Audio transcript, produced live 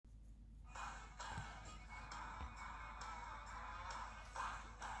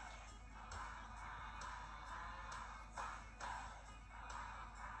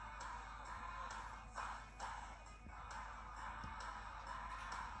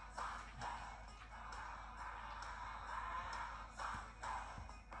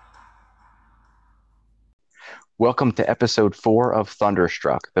Welcome to episode 4 of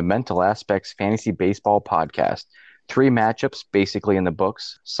Thunderstruck, the Mental Aspects Fantasy Baseball podcast. 3 matchups basically in the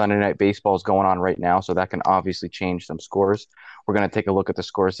books. Sunday Night Baseball is going on right now, so that can obviously change some scores. We're going to take a look at the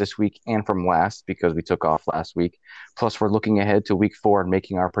scores this week and from last because we took off last week. Plus, we're looking ahead to week 4 and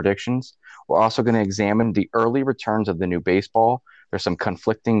making our predictions. We're also going to examine the early returns of the new baseball. There's some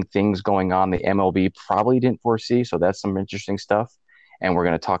conflicting things going on the MLB probably didn't foresee, so that's some interesting stuff. And we're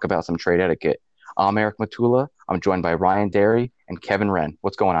going to talk about some trade etiquette. I'm Eric Matula. I'm joined by Ryan Derry and Kevin Wren.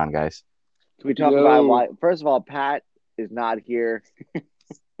 What's going on, guys? Can we talk about why? First of all, Pat is not here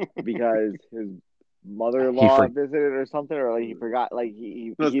because his mother-in-law visited or something, or like he forgot, like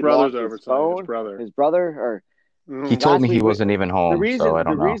he brother's lost over his phone. His brother, or he told me he wasn't even home. So I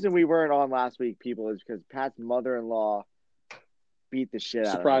don't know. The reason we weren't on last week, people, is because Pat's mother-in-law beat the shit out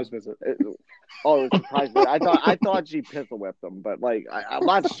of him. Surprise visit. It was a surprise visit. I thought she pistol whipped him, but like I'm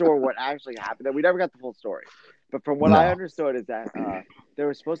not sure what actually happened. We never got the full story. But from what I understood is that there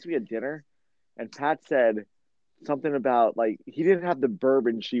was supposed to be a dinner, and Pat said something about like he didn't have the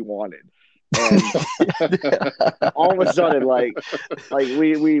bourbon she wanted, and all of a sudden, like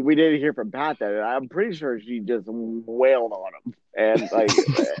we didn't hear from Pat then. And I'm pretty sure she just wailed on him, and like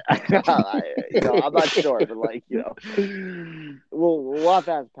I'm not sure, but like we'll have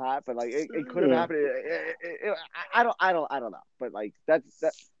to ask Pat, but like it could have happened. I don't know, but like that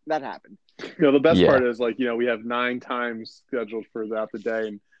happened. The best part is like we have 9 times scheduled for throughout the day,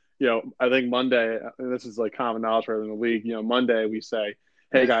 and I think Monday, and this is like common knowledge for everyone in the league. Monday we say,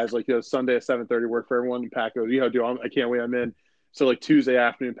 hey guys, like Sunday at 7:30 work for everyone, and Pat goes, I can't wait, I'm in. So like Tuesday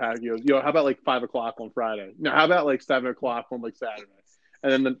afternoon, Pat goes, how about like 5 o'clock on Friday? No, how about like 7 o'clock on like Saturday?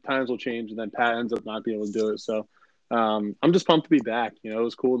 And then the times will change, and then Pat ends up not being able to do it. So I'm just pumped to be back. It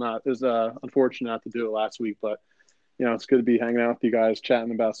was cool. It was unfortunate not to do it last week, but it's good to be hanging out with you guys, chatting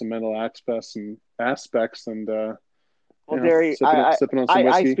about some mental aspects and Derry, sipping on some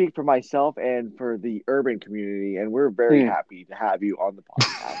whiskey. I speak for myself and for the urban community, and we're very happy to have you on the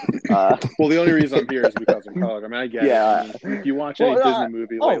podcast. Well, the only reason I'm here is because I'm Pug. I mean, I get it. I mean, if you watch any Disney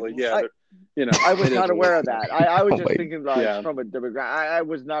movie lately, I was not aware of that. I was just thinking about from a demographic. I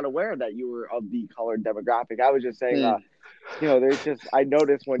was not aware that you were of the colored demographic. I was just saying, there's just I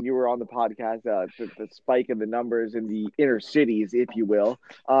noticed when you were on the podcast the spike in the numbers in the inner cities, if you will,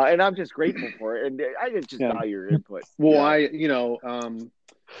 and I'm just grateful for it. And I just value your input. Well, I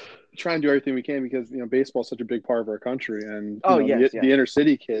try and do everything we can because baseball is such a big part of our country, and the inner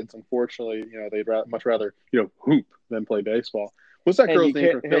city kids, unfortunately, they'd much rather hoop than play baseball. What's that girl's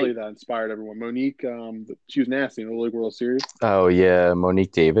name from Philly that inspired everyone? Monique. She was nasty in the League World Series. Oh yeah,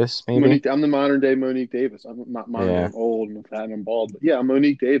 Monique Davis. Maybe I'm the modern day Monique Davis. I'm not modern. I'm old and fat and I'm bald, but I'm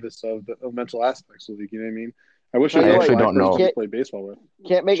Monique Davis of Mental Aspects League. You know what I mean? I wish I actually don't know. Play baseball with.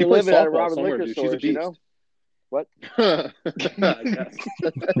 Can't make a living out of Robin liquor stores. She's a beast. What?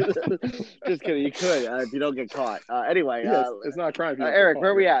 Just kidding. You could if you don't get caught. Anyway, it's not a crime. Eric, where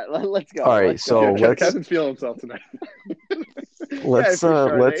are we at? Let's go. All right, so Kevin's feeling himself tonight. Let's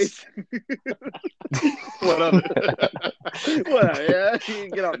whatever. Yeah, you can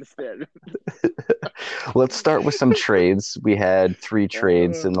get off the stand. Let's start with some trades. We had 3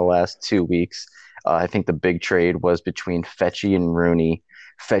 trades in the last 2 weeks. I think the big trade was between Fetchy and Rooney.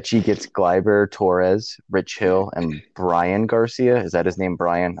 Fetchy gets Gleyber Torres, Rich Hill, and Brian Garcia. Is that his name,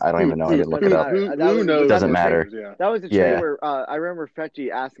 Brian? I don't even know. I didn't look it up. Who knows? Doesn't matter. That was the trade where I remember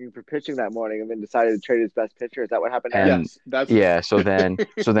Fetchy asking for pitching that morning and then decided to trade his best pitcher. Is that what happened? Yes, So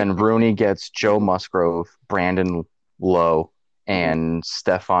then Rooney gets Joe Musgrove, Brandon Lowe, and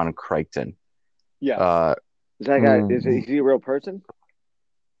Stefan Crichton. Yeah. Is that guy? Is he a real person?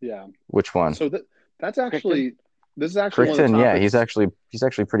 Yeah. Which one? So that's actually. This is actually Crichton, he's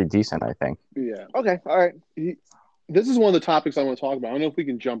actually pretty decent, I think. Yeah. Okay. All right. This is one of the topics I want to talk about. I don't know if we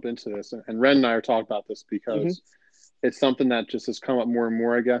can jump into this, and Ren and I are talking about this because it's something that just has come up more and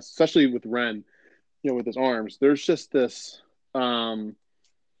more, I guess, especially with Ren, with his arms. There's just this, I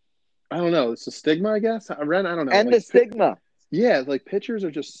don't know, it's a stigma, I guess. Ren, I don't know. And the stigma. Yeah, like pitchers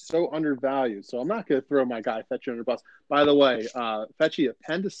are just so undervalued. So I'm not going to throw my guy Fetchy under the bus. By the way, Fetchy,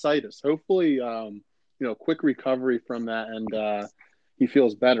 appendicitis. Hopefully, quick recovery from that, and he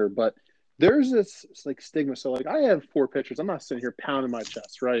feels better. But there's this like stigma. So like I have 4 pitchers. I'm not sitting here pounding my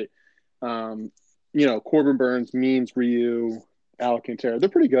chest, right? Corbin Burns, Means, Ryu, Alcantara. They're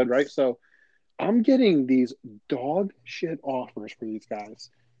pretty good, right? So I'm getting these dog shit offers for these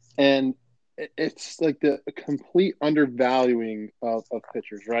guys, and it's like the complete undervaluing of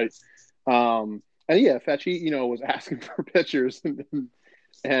pitchers, right? And Fetchy, was asking for pitchers and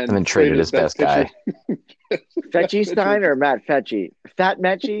then traded his best guy. Fetchy Stein or Matt Fetchy? Fat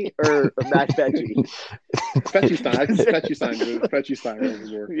Metchy or Matt Fetchy? Fetchy Stein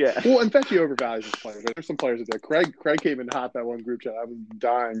overboard. Yeah. Well, and Fetchy overvalues his players. There's some players out there. Craig came in hot that one group chat. I was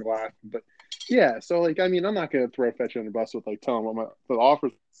dying laughing. But yeah, so like I mean, I'm not gonna throw Fetchy under the bus with like telling him what the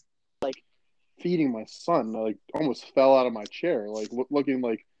offers. Like feeding my son, I like almost fell out of my chair. Like looking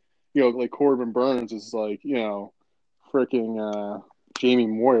like like Corbin Burns is like freaking Jamie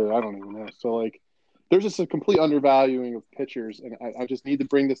Moyer. I don't even know. So like. There's just a complete undervaluing of pitchers, and I just need to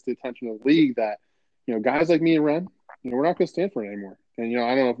bring this to the attention of the league that, guys like me and Ren, we're not going to stand for it anymore. And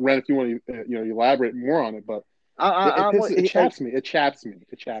I don't know if Ren, if you want to, elaborate more on it, but it chaps me. It chaps me.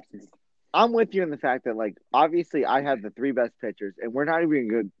 I'm with you in the fact that, like, obviously, I have the three best pitchers, and we're not even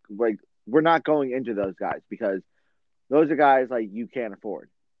good. Like, we're not going into those guys because those are guys like you can't afford.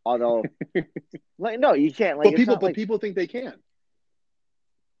 Although, like, no, you can't. Like, people think they can.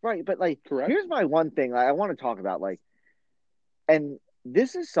 Right, but like, correct. Here's my one thing I want to talk about, like, and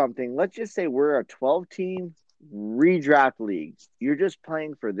this is something. Let's just say we're a 12-team redraft league. You're just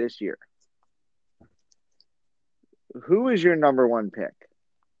playing for this year. Who is your number one pick?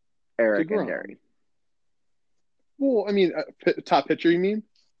 Eric and Derry. Well, I mean, top pitcher, you mean?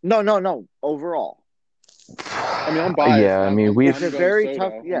 No. Overall. I mean, I'm biased. Yeah, I mean, it's a very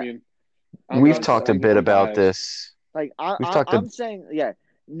tough. Yeah, I mean, we've talked a bit about this. Like, I'm saying, yeah.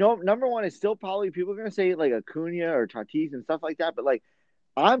 No, number one is still probably people are gonna say like Acuna or Tatis and stuff like that, but like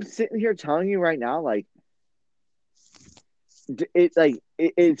I'm sitting here telling you right now, like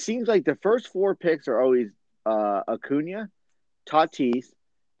it seems like the first four picks are always Acuna, Tatis,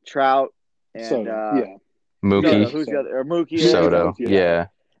 Trout, and Mookie. Who's the other? Or Mookie, Soto, yeah.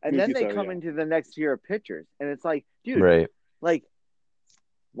 And then they come into the next tier of pitchers, and it's like, dude, right? Like,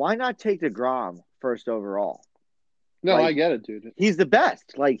 why not take DeGrom first overall? No, I get it, dude. He's the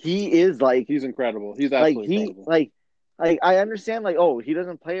best. Like, he is like he's incredible. He's absolutely incredible. Like I understand, like, oh, he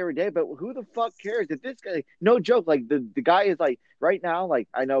doesn't play every day, but who the fuck cares if this guy? No joke. Like the guy is like right now. Like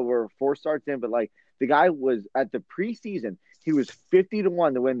I know we're 4 starts in, but like the guy was at the preseason. He was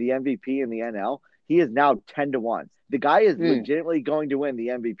 50-1 to win the MVP in the NL. He is now 10-1. The guy is legitimately going to win the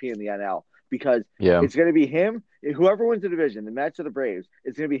MVP in the NL because it's going to be him. Whoever wins the division, the Mets or the Braves,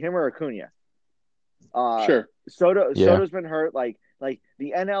 it's going to be him or Acuna. Sure. Soto's been hurt. Like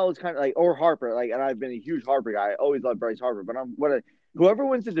the NL is kind of like, or Harper. Like, and I've been a huge Harper guy. I always loved Bryce Harper. But whoever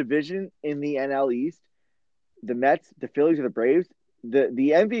wins the division in the NL East, the Mets, the Phillies, or the Braves, the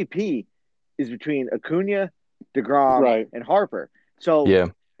MVP is between Acuna, DeGrom, and Harper.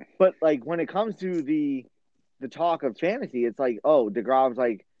 So but like when it comes to the talk of fantasy, it's like, oh, DeGrom's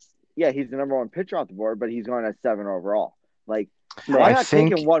like, yeah, he's the number one pitcher off the board, but he's going at 7 overall. Like, why not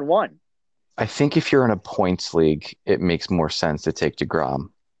take him 1-1? I think if you're in a points league, it makes more sense to take DeGrom.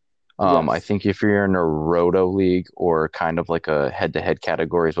 I think if you're in a roto league or kind of like a head-to-head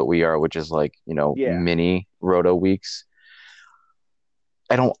category is what we are, which is like, mini roto weeks.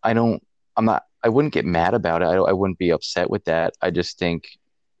 I wouldn't get mad about it. I wouldn't be upset with that. I just think,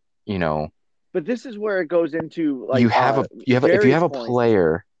 But this is where it goes into like if you have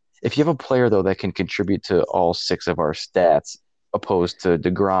a player though that can contribute to all 6 of our stats, opposed to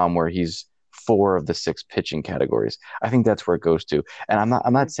DeGrom where he's 4 of the 6 pitching categories. I think that's where it goes to. And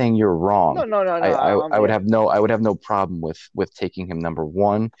I'm not saying you're wrong. No. I would have no problem with taking him number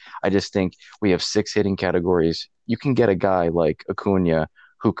 1. I just think we have 6 hitting categories. You can get a guy like Acuna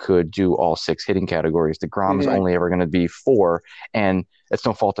who could do all 6 hitting categories. DeGrom is only ever going to be 4, and it's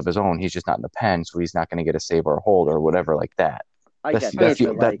no fault of his own. He's just not in the pen, so he's not going to get a save or a hold or whatever like that. That's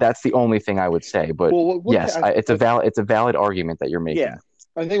the only thing I would say. But it's a valid argument that you're making. Yeah.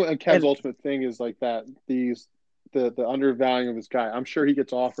 I think Kev's ultimate thing is like that. The undervaluing of this guy. I'm sure he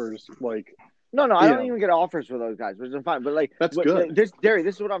gets offers like. No, I don't even get offers for those guys, which is fine. But like that's good. This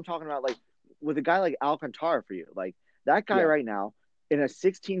is what I'm talking about. Like with a guy like Alcantara for you, like that guy right now in a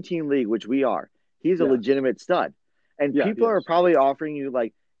 16-team league, which we are, he's a legitimate stud, and people are probably offering you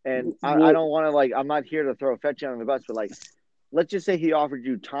like. And I don't want to like. I'm not here to throw Fetchy on the bus, but like, let's just say he offered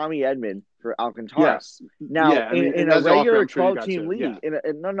you Tommy Edman for Alcantara. Yes. Now, in a regular 12-team league, in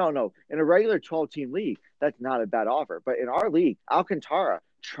a regular 12-team league, that's not a bad offer. But in our league, Alcantara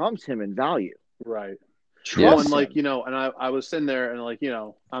trumps him in value. Right. Well, and like, and I was sitting there and like,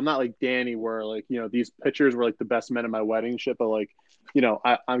 I'm not like Danny where like, these pitchers were like the best men at my wedding shit, but like,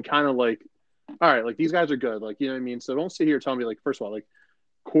 I'm kind of like, all right, like these guys are good. Like, you know what I mean? So don't sit here telling me like, first of all, like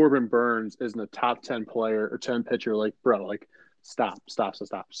Corbin Burns isn't a top 10 player or 10 pitcher. Like, bro, like stop.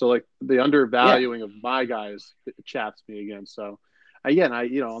 So like the undervaluing of my guys chaps me again. So again,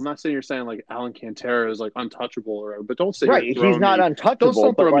 I'm not sitting here saying like Alan Cantera is like untouchable but don't say he's not untouchable.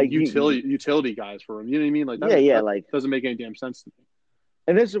 Don't throw like utility guys for him. You know what I mean? Like that, like doesn't make any damn sense to me.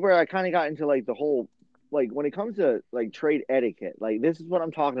 And this is where I kind of got into like the whole like when it comes to like trade etiquette, like this is what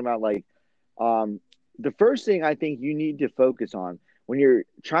I'm talking about. Like, the first thing I think you need to focus on when you're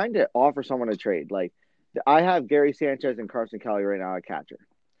trying to offer someone a trade, like I have Gary Sanchez and Carson Kelly right now at catcher.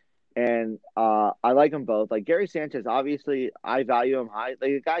 And I like them both. Like Gary Sanchez, obviously, I value him high. Like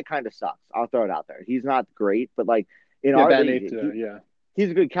the guy kind of sucks. I'll throw it out there. He's not great, but like in our league, he's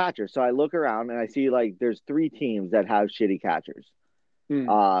a good catcher. So I look around and I see like there's 3 teams that have shitty catchers.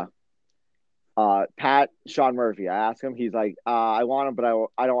 Pat, Sean Murphy. I asked him. He's like, I want him, but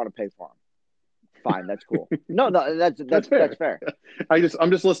I don't want to pay for him. Fine, that's cool. No, that's fair. I'm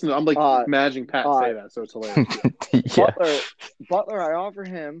just listening. I'm like imagining Pat say that, so it's hilarious. Yeah. Butler, I offer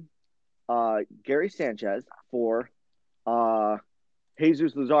him Gary Sanchez for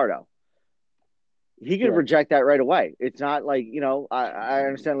Jesus Luzardo. He could reject that right away. It's not like, I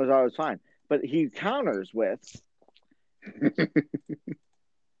understand Luzardo's fine, but he counters with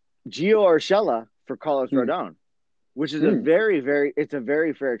Gio Urshela for Carlos Rodon, which is a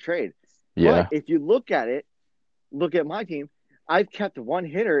very fair trade. Yeah. But if you look at my team, I've kept one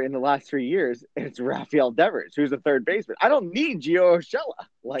hitter in the last 3 years, and it's Rafael Devers, who's a third baseman. I don't need Gio Urshela.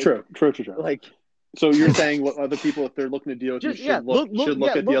 Like, true. Like, so you're saying what other people, if they're looking to deal with you, should look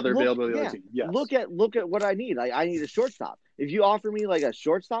at the other availability of the team. Yes. Look at what I need. Like, I need a shortstop. If you offer me like a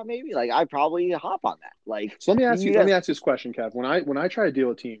shortstop, maybe like I probably hop on that. Like, so let me ask you this question, Kev. When I try to deal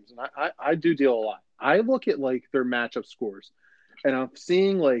with teams, and I do deal a lot, I look at like their matchup scores, and I'm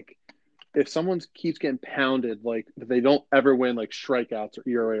seeing like if someone keeps getting pounded, like they don't ever win like strikeouts or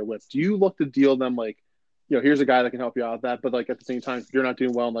ERA or whips, do you look to deal them like, here's a guy that can help you out with that, but like at the same time, if you're not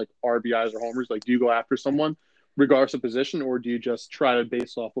doing well in like RBIs or homers, like do you go after someone regardless of position, or do you just try to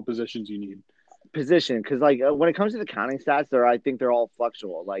base off what positions you need? Position, because like when it comes to the counting stats, I think they're all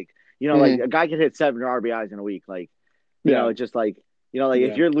fluctual. Like like a guy can hit 7 RBIs in a week. Like it's just like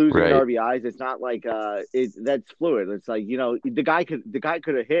if you're losing RBIs, it's not like that's fluid. It's like the guy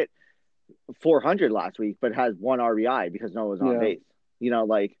could have hit 400 last week, but has 1 RBI because no one was on base.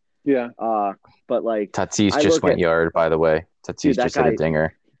 But like Tatis just went yard, by the way. Tatis just hit a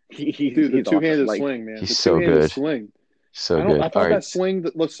dinger. He's the two-handed awesome. Swing, man. He's so good. Swing. So good. I thought that swing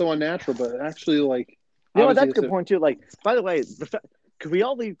that looked so unnatural, but actually, like, that's a good point too. Like, by the way, could we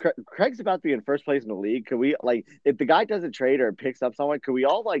all leave? Craig's about to be in first place in the league. Could we if the guy does a trade or picks up someone, could we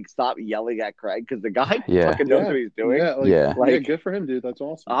all like stop yelling at Craig because the guy fucking knows what he's doing? Good for him, dude. That's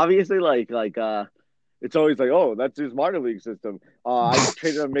awesome. Obviously, it's always like, oh, that's his minor league system. I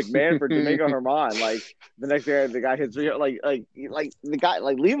traded a McMahon for Domingo Germán. Like the next day, the guy hits like the guy,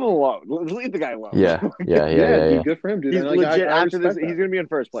 like leave him alone. Leave the guy alone. Yeah. Dude, good for him, dude. He's legit. After this, he's gonna be in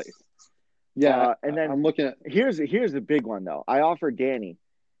first place. Yeah, and then I'm looking at here's the big one though. I offered Danny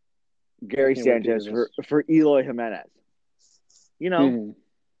Gary Sanchez for Eloy Jimenez. Eloy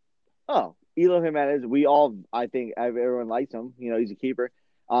Jimenez. I think everyone likes him. He's a keeper.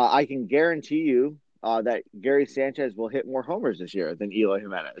 I can guarantee you that Gary Sanchez will hit more homers this year than Eloy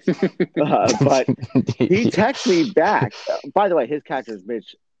Jimenez. But he texted me back. By the way, his catcher is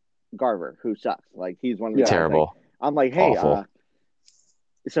Mitch Garver, who sucks. Like he's one of the terrible. I'm like, hey,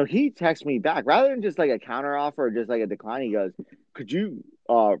 so he texts me back rather than just like a counter offer or just like a decline. He goes, "Could you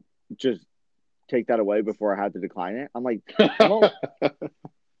just take that away before I have to decline it?" I'm like,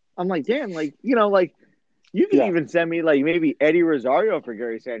 I'm like, damn, like you can even send me like maybe Eddie Rosario for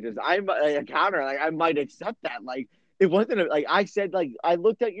Gary Sanchez. I'm a counter, like I might accept that. Like it wasn't like I said, like I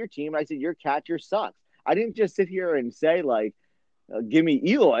looked at your team and I said your catcher sucks. I didn't just sit here and say like, give me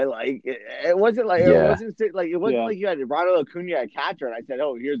Eloy. Like it wasn't like it wasn't like you had Ronald Acuna at catcher and I said,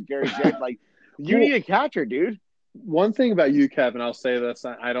 oh, here's Gary Sanchez. Like you need a catcher, dude. One thing about you, Kevin, I'll say this.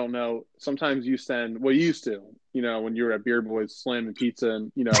 I don't know. Sometimes you send you used to, when you were at Beer Boys slamming pizza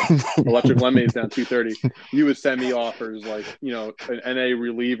and, electric lemonades down 230, you would send me offers like, an NA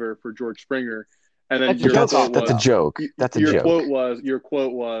reliever for George Springer. And then that's a joke. That's a joke. Your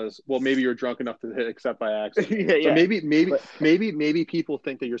quote was, well, maybe you're drunk enough to hit accept by accident. So maybe people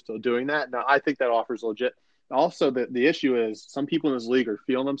think that you're still doing that. Now, I think that offer is legit. Also, the issue is some people in this league are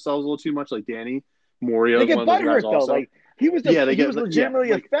feeling themselves a little too much, like Danny Morio. They get butthurt though. Like he was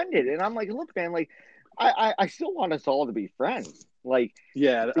legitimately offended, and I'm like, look, man, like I still want us all to be friends. Like, you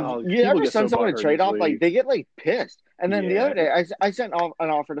ever send someone a trade off? Like they get like pissed. And then the other day, I sent off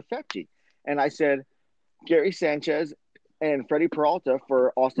an offer to Fetchy, and I said Gary Sanchez and Freddie Peralta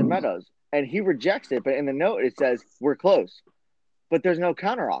for Austin Meadows, and he rejects it. But in the note, it says we're close, but there's no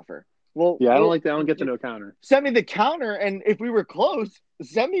counter offer. Well, I don't like that. I don't get the no counter. Send me the counter, and if we were close,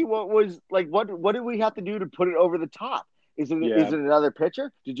 send me what was like. What did we have to do to put it over the top? Is it another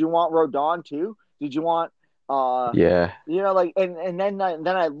pitcher? Did you want Rodon too? Did you want Yeah. Like, and then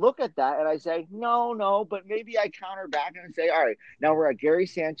I look at that and I say, no, but maybe I counter back and say, all right, now we're at Gary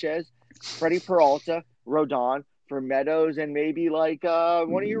Sanchez, Freddie Peralta, Rodon for Meadows, and maybe like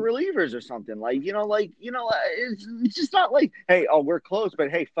one of your relievers or something. Like, it's just not like, hey, oh, we're close, but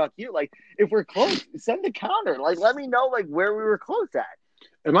hey, fuck you. Like, if we're close, send the counter. Like, let me know like where we were close at.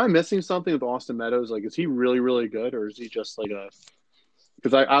 Am I missing something with Austin Meadows? Like, is he really, really good, or is he just like a?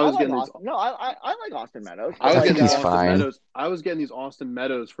 Because I was like getting Austin. No, I like Austin Meadows. I was I think getting he's these Austin fine. Meadows. I was getting these Austin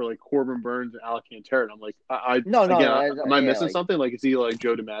Meadows for like Corbin Burns and Alcantara. And I'm like, No, am I missing like, something? Like, is he like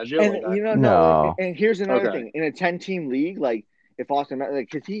Joe DiMaggio? and Like, no, No. and here's another okay, thing: in a 10-team league, like if Austin, like,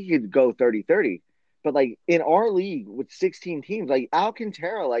 because he could go 30-30, but like in our league with 16 teams, like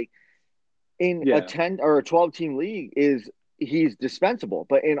Alcantara, like in a yeah, 10 or a 12-team league he's dispensable,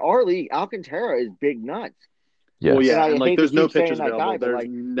 but in our league, Alcantara is big nuts. well, Yes. And yeah, I and like, hate to there's no keep saying pitchers that guy, available. but There's like,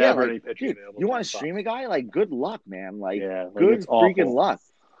 yeah, never like, any pitchers dude, available. you To want the to stream Sox. a guy? Like, good luck, man. Like, Yeah, like good it's freaking awful. luck.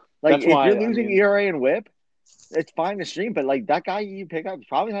 Like, That's if why you're losing ERA and WHIP, it's fine to stream, but like that guy you pick up is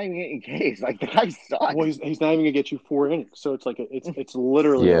probably not even getting Ks. Like, the guy sucks. well, he's not even gonna get you 4 innings, so it's like it's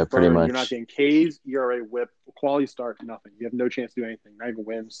literally Yeah, a pretty burn. You're not much. getting Ks, ERA, WHIP, quality start, nothing. You have no chance to do anything, not even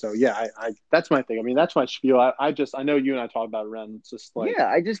win. So yeah, I that's my thing. I mean, that's my spiel. I know you and I talked about Ren. It's just like, Yeah,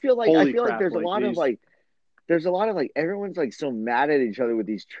 I just feel like holy crap, there's a like lot of these. like everyone's like so mad at each other with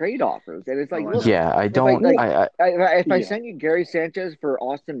these trade offers, and it's like, Oh, I look, know. Yeah, I if I don't like I if I Yeah, send you Gary Sanchez for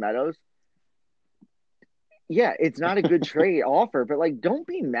Austin Meadows, yeah, it's not a good trade offer, but like, don't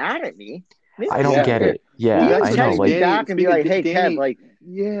be mad at me. Maybe I don't yeah. get it. Well, Yeah, even that's I the know. thing. text me Like, Danny, back and be speaking like, of hey Kev, Danny, like,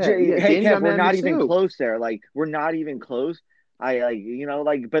 yeah, hey Danny got Kev, we're mad at me not even too. close there. Like, we're not even close. I like,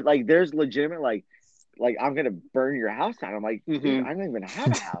 like, but like, there's legitimate like I'm gonna burn your house down. I'm like, dude, Mm-hmm. I don't even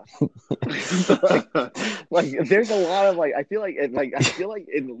have a house. like, like there's a lot of like, I feel like in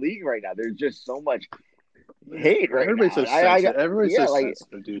the league right now, there's just so much hate right Everybody's now. so sensitive. Everybody's so Yeah, like,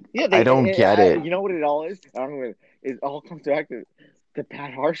 sensitive, dude. yeah, I don't get it. you know what it all is? I don't know. It all comes back to the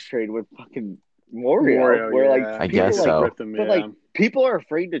Pat Harsh trade with fucking Morio, Mario, where like yeah, I I people guess just like, so. ripped him. but Yeah, like people are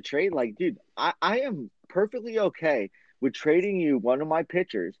afraid to trade. Like, dude, I am perfectly okay with trading you one of my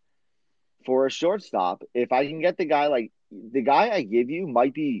pitchers for a shortstop if I can get the guy I give you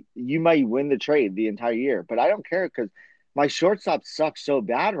you might win the trade the entire year, but I don't care because my shortstop sucks so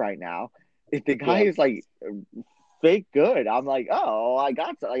bad right now. If the guy yeah, is like fake good, I'm like, oh, like,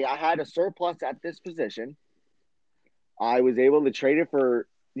 I had a surplus at this position. I was able to trade it for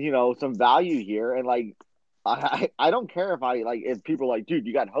some value here, and like I don't care if people are like, dude,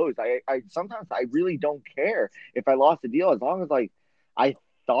 you got hosed. I sometimes I really don't care if I lost the deal as long as like I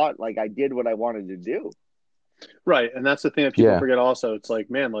thought like I did what I wanted to do. right. And that's the thing that people Yeah. forget. Also, it's like,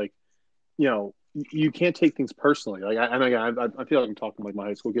 man, like, you can't take things personally. Like, and again, I feel like I'm talking like my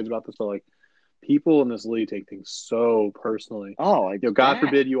high school kids about this, but like, people in this league take things so personally. Oh, it's God bad.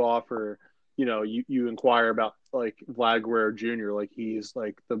 forbid you offer, you inquire about like Vlad Guerrero Jr. Like, he's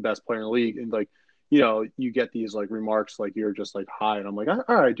like the best player in the league, and like, you get these like remarks like you're just like high, and I'm like, all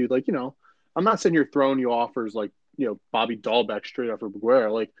right, dude, like, I'm not sitting here throwing you offers like Bobby Dahlbeck straight up for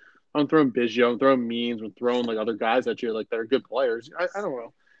Guerrero. Like, I'm throwing Biggio, I'm throwing Means, I'm throwing like other guys at you like that are good players. I don't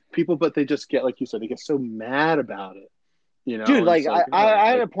know people, but they just get, like you said, they get so mad about it. Dude, And like it's like, all right, I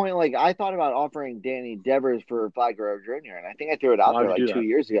had like, a point like I thought about offering Danny Devers for Vlad Guerrero Jr. and I think I threw it out why there would you like do two that?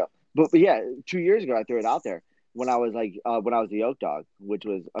 years ago. But yeah, 2 years ago I threw it out there when I was the Oak Dog, which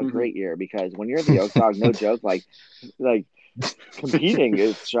was a Mm-hmm. great year because when you're the Oak Dog, no joke, like competing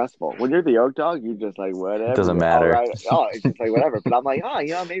is stressful. When you're the Oak Dog, you're just like It whatever. doesn't You're all matter. right. Oh, it's just like whatever. But I'm like,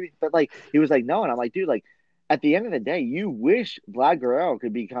 oh, maybe. But like he was like, no, and I'm like, dude, like at the end of the day, you wish Vlad Guerrero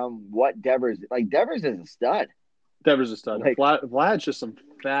could become what Devers like. Devers is a stud. Devers is a stud. Like Vlad's just some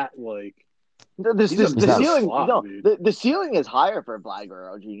fat, like, He's the not ceiling, slob, dude. the ceiling is higher for Vlad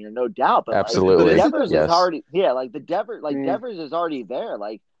Guerrero Jr. No doubt. But like But is Absolutely. it though? Devers is Yes. already like the Devers is already there.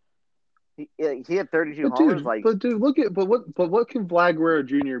 Like he had 32 But homers. dude, Like what can Vlad Guerrero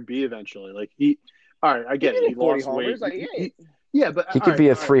Jr. be eventually? Like, all right, I he get can it. He hit 40 lost weight. homers. Like yeah. Yeah, but He all could right, be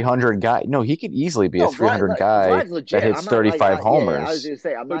a all right. 300 guy. No, he could easily be a No, 300 guy Vlad's that legit. hits I'm not like, 35 yeah, I was homers. gonna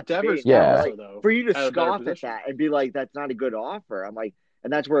say I'm But not Devers debating that, but Yeah. also, like though, for you to at a better scoff at position. that and be like that's not a good offer, I'm like,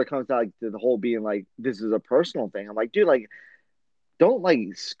 and that's where it comes down like, to the whole being like this is a personal thing. I'm like, dude, like don't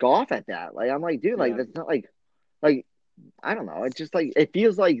like scoff at that. Like I'm like, dude, like Yeah, that's not like I don't know. It's just like it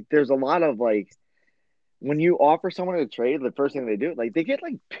feels like there's a lot of like when you offer someone a trade, the first thing they do, like they get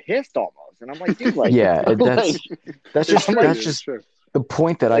like pissed almost, and I'm like, dude, like, Yeah, like it's true. like, that's Dude, it's just true. the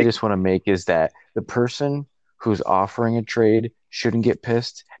point that I like, just want to make is that the person who's offering a trade shouldn't get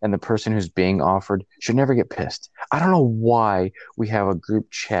pissed, and the person who's being offered should never get pissed. I don't know why we have a group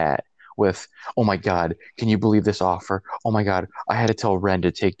chat with, oh my God, can you believe this offer? Oh my God, I had to tell Ren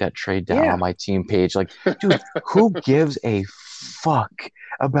to take that trade down Yeah. on my team page. Like, dude, who gives a fuck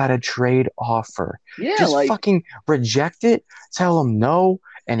about a trade offer? Yeah, Just like fucking reject it, tell them no.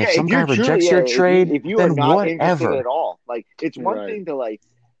 And if yeah, some if guy you're truly rejects your trade, if you are then not interested whatever. at all, like it's one Right. thing to like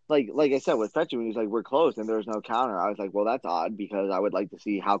I said with Fetchy when he's like we're close and there's no counter. I was like, well, that's odd because I would like to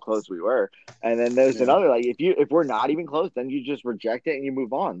see how close we were. And then there's Yeah. another like if we're not even close, then you just reject it and you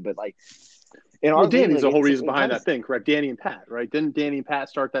move on. But like in our Well, league, Danny's like, the whole it's reason behind kinda, that thing, correct? Danny and Pat, right? Didn't Danny and Pat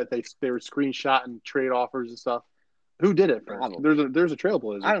start that? They were screenshotting trade offers and stuff. Who did it first? Probably. There's a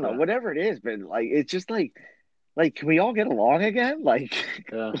trailblazer. I don't for know, that. whatever it is, but like it's just like can we all get along again? Like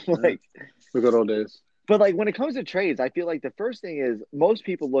Yeah, like the good old days. but like when it comes to trades, I feel like the first thing is most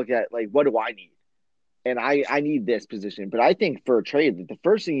people look at like what do I need? And I need this position. But I think for a trade, the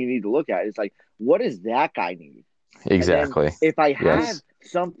first thing you need to look at is like what does that guy need? And then Exactly. if I have Yes.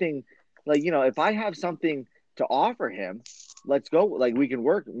 something like if I have something to offer him, let's go. Like we can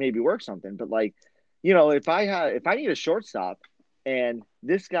maybe work something. But like, if I need a shortstop and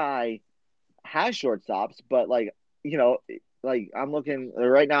this guy has shortstops, but like I'm looking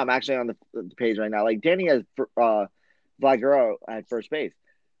right now, I'm actually on the page right now. Like Danny has Vlad Guerrero at first base.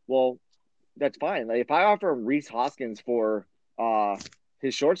 Well, that's fine. Like if I offer him Reese Hoskins for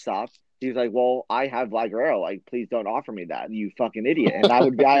his shortstop, he's like, well, I have Vlad Guerrero. Like, please don't offer me that, you fucking idiot. And I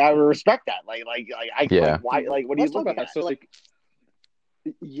would be, I would respect that. Yeah. Why? Like, what are you Let's talk looking about at? that. So like,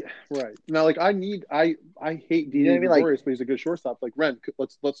 yeah, right now, like I hate You know what I Didi mean? Like- Gregorius, but he's a good shortstop. Like Ren,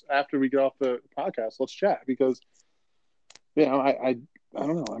 let's after we get off the podcast, let's chat because I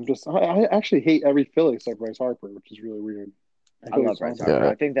don't know. I actually hate every Philly except Bryce Harper, which is really weird. I love Bryce Harper. Harper.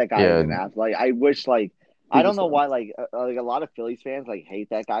 Yeah. I think that guy Yeah. is an athlete. Like, I wish I He's don't a know stud. why like a lot of Phillies fans like hate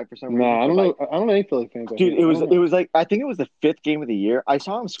that guy for some reason. No, I don't but, know. like, I don't know any Philly fans. I dude, hate. it I was don't know. like I think it was the 5th game of the year. I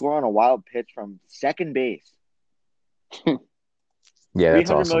saw him score on a wild pitch from second base. Yeah, that's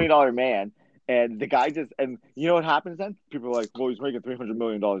 $300 awesome. million man, and the guy just and you know what happens then? People are like, well, he's making $300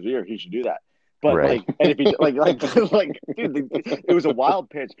 million a year. He should do that. But Right. like, and if he like, dude, it was a wild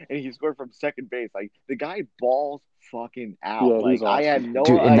pitch, and he scored from second base. Like the guy balls fucking out. Yeah, like he's I awesome. had no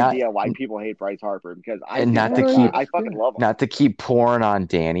Dude, and idea why people hate Bryce Harper because I and think not that to guy, keep- I fucking love him. Not to keep pouring on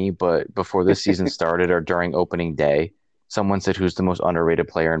Danny, but before this season started or during opening day, someone said who's the most underrated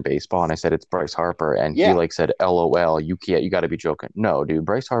player in baseball, and I said it's Bryce Harper, and Yeah. he like said, "LOL, you can't, you got to be joking." No, dude,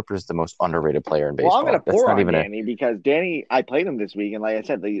 Bryce Harper is the most underrated player in baseball. Well, I'm gonna That's pour not on even Danny because Danny, I played him this week, and like I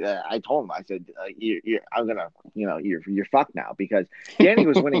said, I told him, I said, I'm gonna, you're fucked now because Danny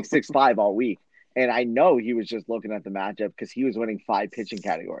was winning 6-5 all week, and I know he was just looking at the matchup because he was winning 5 pitching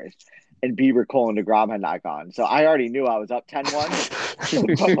categories, and Bieber, Cole, and DeGrom had not gone, so I already knew I was up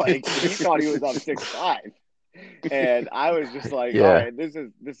 10-1, but like he thought he was up 6-5. And I was just like, Yeah. all right, this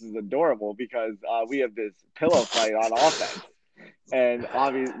is adorable because we have this pillow fight on offense. And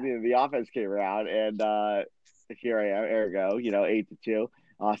obviously, the offense came around, and here I am. There we go.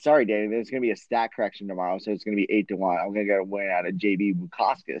 8-2. Sorry, Danny. There's going to be a stat correction tomorrow, so it's going to be 8-1. I'm going to get a win out of JB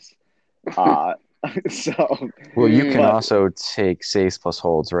Bukauskas. So, Well, you can but, also take saves plus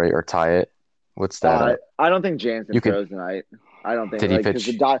holds, right, or tie it. What's that? I don't think Jansen You could- throws tonight. I don't think. Did he like, 'cause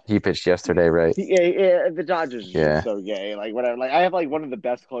pitch? the He pitched yesterday, right? Yeah, the Dodgers are Yeah. just so gay. Like whatever. Like I have like one of the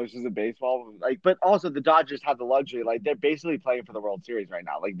best closers in baseball. Like, but also the Dodgers have the luxury. Like they're basically playing for the World Series right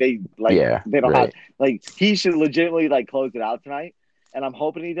now. Like they don't right. have like he should legitimately like close it out tonight. And I'm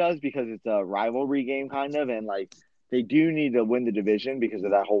hoping he does because it's a rivalry game kind of, and like they do need to win the division because of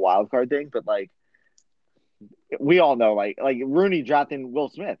that whole wild card thing. But like we all know, like Rooney drafting Will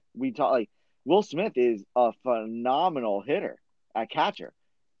Smith. We talk like Will Smith is a phenomenal hitter at catcher.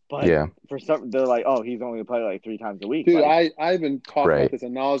 But Yeah. for some, they're like, oh, he's only going to play like 3 times a week. Dude, like, I've been talking Right. about this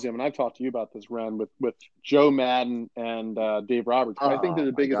ad nauseum, and I've talked to you about this, Ren, with Joe Madden and Dave Roberts. I think they're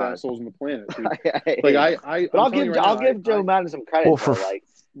the my biggest God. assholes on the planet. Dude. but I'll I'm give Joe Madden some credit. Well, though. for like,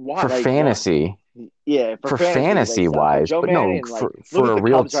 why? for like, fantasy, yeah, for fantasy like, wise, Joe but Madden, no, like, for look at a the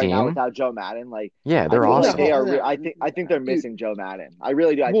real Cubs right now team, without Joe Madden. Like, yeah, they're I feel awesome. like they are. Yeah. I think they're missing Joe Madden. I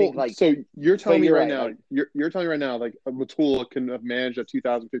really do. I well, think like so you're telling me you're right right, now, like- you're telling me right now, like Matula can have managed a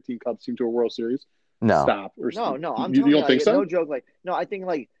 2015 Cubs team to a World Series. No, Stop. Or no, I'm you telling you, don't think like, so? no joke. Like, no, I think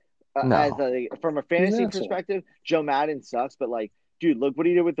like No. as from a fantasy asshole. perspective, Joe Madden sucks. But like, dude, look what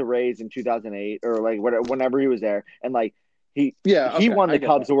he did with the Rays in 2008 or like whenever he was there, and like he won I the get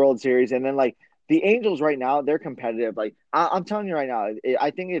Cubs that. the World Series, and then like the Angels right now, they're competitive. Like I'm telling you right now,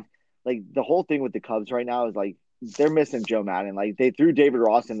 I think if like the whole thing with the Cubs right now is like they're missing Joe Madden. Like they threw David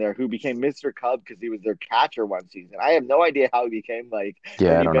Ross in there, who became Mr. Cub because he was their catcher one season. I have no idea how he became like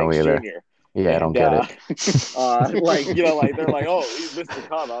Yeah, I Ernie don't know Banks either. Jr. Yeah, I don't And get it. like like they're like, oh, he's Mr.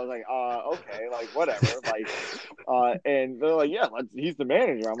 Cub. I was like, okay, like whatever, like, and they're like, yeah, he's the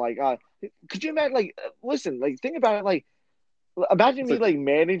manager. I'm like, could you imagine? Like, listen, like think about it, like. Imagine It's me like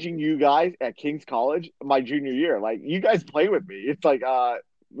managing you guys at King's College my junior year. Like you guys play with me. It's like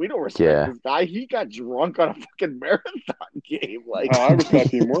we don't respect Yeah. this guy. He got drunk on a fucking marathon game. Like I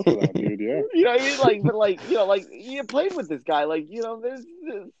respect you more for that, dude. Yeah. you know what I mean? Like, but like like you played with this guy. Like there's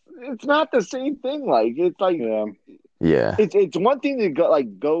it's not the same thing. Like it's like Yeah. Yeah. it's one thing to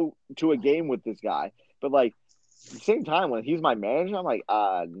go to a game with this guy, but like at the same time when he's my manager, I'm like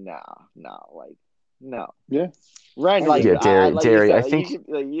no, like no. Yeah. Ren, like, Yeah, like Derry, you said, I think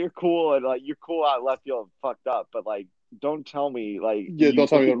you're cool and like you're cool out left field fucked up, but like don't tell me like Don't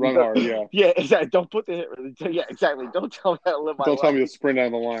tell me to run hard. Yeah. Yeah, exactly. Don't put the hit. Yeah, exactly. Don't tell me how to live my Don't life. tell me to sprint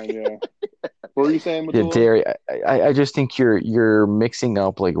down the line. Yeah. What were you saying, yeah, Matula? Derry, I just think you're mixing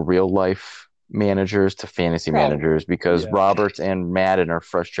up like real life managers to fantasy Probably. managers because Yeah. Roberts and Madden are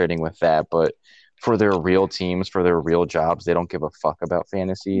frustrating with that, but for their real teams, for their real jobs, they don't give a fuck about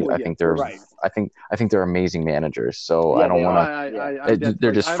fantasy. Well, I yeah, think they're right. I think they're amazing managers. So Yeah, I don't they want are. to.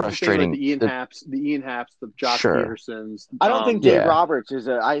 They're just I'm frustrating. Thinking, the Ian Haps, the Josh Sure. Petersons. I don't think Dave Yeah. Roberts is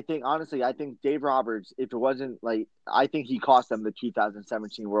I think honestly, I think Dave Roberts, if it wasn't like, I think he cost them the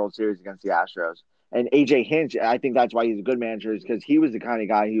 2017 World Series against the Astros. And AJ Hinch, I think that's why he's a good manager, is because he was the kind of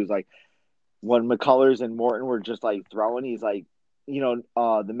guy. He was like, when McCullers and Morton were just like throwing, he's like,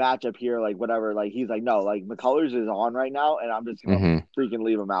 the matchup here, like whatever, like he's like, no, like McCullers is on right now, and I'm just gonna freaking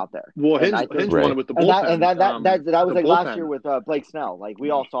leave him out there. Well, And Hinch Right. won it with the bullpen. and that was like last bullpen. year with Blake Snell. Like we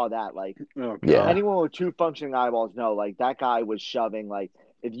all saw that. Like Oh, Yeah. anyone with two functioning eyeballs know, like that guy was shoving. Like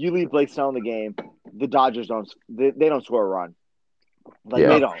if you leave Blake Snell in the game, the Dodgers they don't score a run. Like Yeah.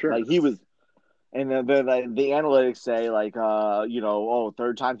 they don't. Sure. Like he was. And then the analytics say like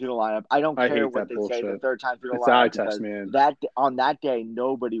third time through the lineup. I don't I care hate what that they say the bullshit. third time through the It's the eye lineup, test, because man. that on that day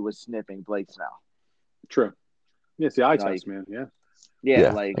nobody was sniffing Blake Snell. True. Yeah, it's the eye Like- test, man. Yeah.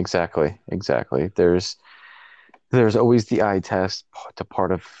 Yeah, like exactly. There's always the eye test to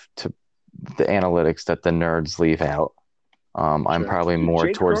the analytics that the nerds leave out. I'm Sure. probably more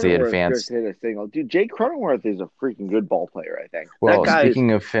Jake towards the Cronenworth advanced. just hit a single. Dude, Jake Cronenworth is a freaking good ball player, I think. Well, that guy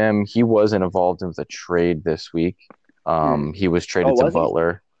speaking of him, he wasn't involved in the trade this week. He was traded to was he?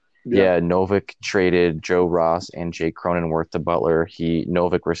 Butler. Yeah, Novik traded Joe Ross and Jake Cronenworth to Butler.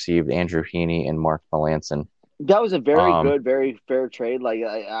 Novik received Andrew Heaney and Mark Melanson. that was a very good, very fair trade. Like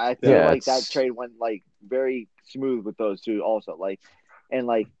I feel Yeah, like that trade went like very smooth with those two also. Like, and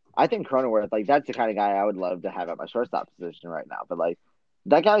like I think Cronenworth, like that's the kind of guy I would love to have at my shortstop position right now. But like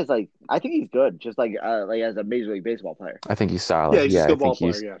that guy's like, I think he's good, just like as a Major League Baseball player. I think he's solid. Yeah, he's a I good think ball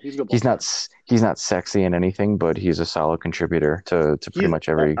player. Yeah, he's a good ball he's player. he's not sexy in anything, but he's a solid contributor to pretty much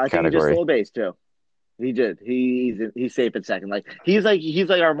every I think he just category. stole a base too. He did. He's safe at second. Like he's like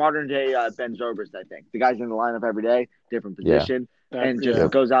our modern day Ben Zobrist. I think the guy's in the lineup every day, different position, and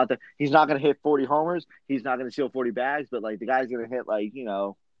just goes out there. He's not going to hit 40 homers. He's not going to steal 40 bags, but like the guy's going to hit like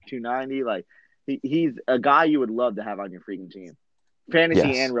 290. Like he's a guy you would love to have on your freaking team, fantasy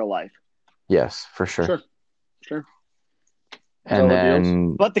Yes. and real life. Yes, for sure. Sure. And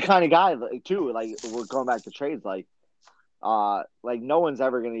then but the kind of guy too, like we're going back to trades, like no one's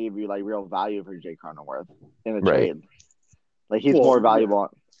ever going to give you like real value for Jake Cronenworth in a trade. Like he's more valuable.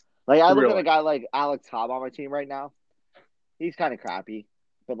 Like I look at a guy like Alex Cobb on my team right now. He's kind of crappy,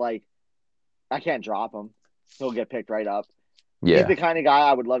 but like I can't drop him. He'll get picked right up. yeah, He's the kind of guy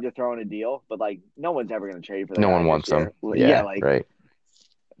I would love to throw in a deal, but like no one's ever going to trade for that. no one wants him. Yeah, like right.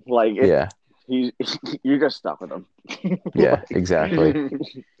 Like Yeah, you're just stuck with him. yeah, exactly.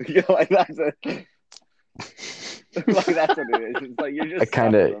 Like that's like that's what it is. It's like you're just I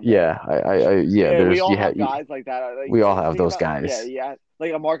kind of Yeah, we all have you- guys like that. Like, we all have think those about- guys. Yeah,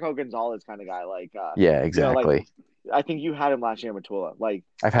 like a Marco Gonzalez kind of guy. Like Yeah, exactly. I think you had him last year in Matula. Like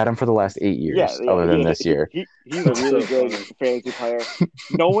I've had him for the last 8 years, other than this year. He's a really good fantasy player.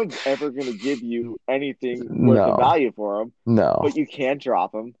 No one's ever going to give you anything worth No. of value for him, No, but you can't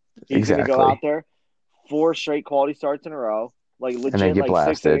drop him. He's going to go Exactly. out there, 4 straight quality starts in a row, like legit, then get like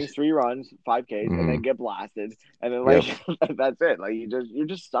 6 blasted. innings, 3 runs, 5 Ks, and then get blasted, and then like that's it. Like you're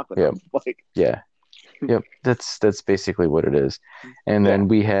just stuck with him. Like yeah, yep. That's basically what it is. And then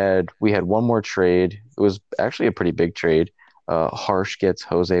we had one more trade. It was actually a pretty big trade. Harsh gets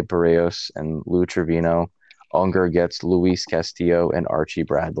Jose Barrios and Lou Trevino. Unger gets Luis Castillo and Archie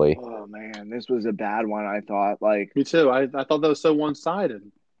Bradley. oh man, this was a bad one. I thought like Me too. I thought that was so one-sided.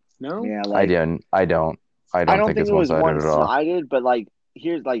 No? yeah, like I don't think it's it was one-sided at all. one-sided, but like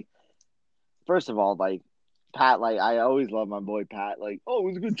here's like first of all, like Pat, like I always love my boy Pat. Like, oh, it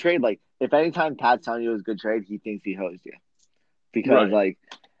was a good trade. Like, if anytime Pat's telling you it was a good trade, he thinks he hosed you because Right.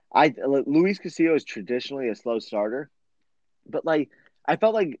 Luis Castillo is traditionally a slow starter, but like I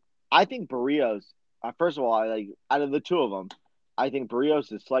felt like I think Barrios. First of all, I like out of the two of them, I think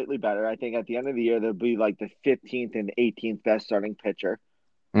Barrios is slightly better. I think at the end of the year there'll be like the 15th and 18th best starting pitcher.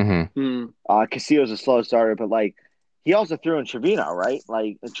 Mm-hmm. Mm. Castillo's a slow starter, but like he also threw in Trevino, right?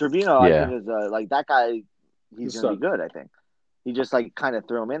 Like Trevino, I think Yeah. is like that guy. He's Good gonna be stuff. good. I think he just like kind of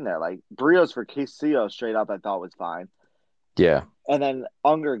threw him in there. Like Barrios for Castillo, straight up, I thought was fine. Yeah. And then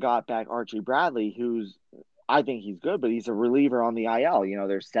Unger got back Archie Bradley, who's I think he's good, but he's a reliever on the IL. You know,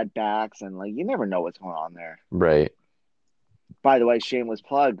 there's setbacks and like you never know what's going on there. Right. By the way, shameless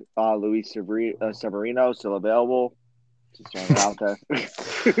plug, Luis Severino still available. Just throwing it out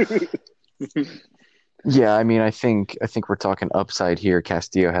there. Yeah, I mean, I think we're talking upside here.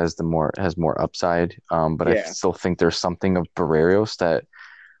 Castillo has more upside, but I Yeah. still think there's something of Barrios that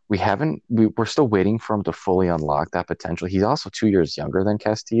we're still waiting for him to fully unlock that potential. He's also 2 years younger than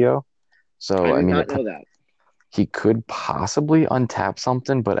Castillo, I so I did mean, not know that. he could possibly untap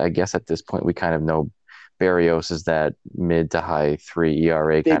something, but I guess at this point we kind of know Barrios is that mid to high 3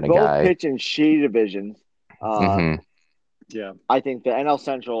 ERA They kind of both guy. pitch in shitty divisions. Hmm. Yeah. I think the NL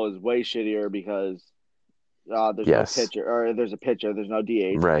Central is way shittier because there's no Yes, pitcher, or there's a pitcher, there's no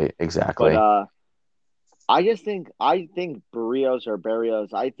DH. right, But exactly. I think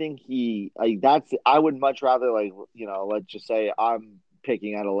Barrios. I think he like that's. I would much rather like let's just say I'm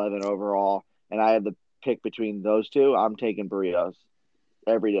picking at 11 overall, and I have the pick between those two. I'm taking Barrios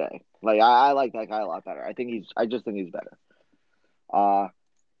every day. Like I like that guy a lot better. I just think he's better. Uh,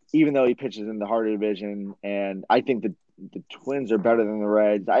 even though he pitches in the harder division, and I think the Twins are better than the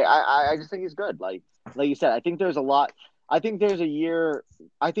Reds. I just think he's good. Like you said, I think there's a lot. I think there's a year.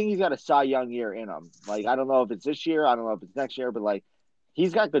 I think he's got a Cy Young year in him. Like I don't know if it's this year. I don't know if it's next year, but like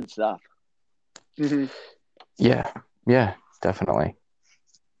he's got good stuff. Mm-hmm. Yeah, yeah, definitely.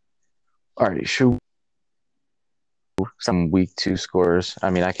 All right, shoot some week two scores. I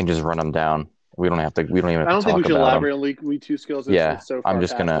mean, I can just run them down. We don't have to. We don't even I have don't to think we talk should about them. elaborate on week two skills. Yeah, It's so I'm far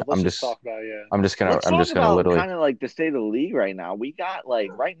just past, gonna. but let's just talk about it. Yeah. Let's I'm talk just gonna about literally. kind of like the state of the league right now. We got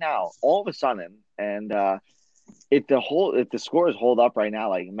like right now, all of a sudden, and if the scores hold up right now,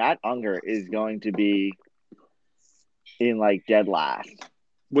 like Matt Unger is going to be in like dead last.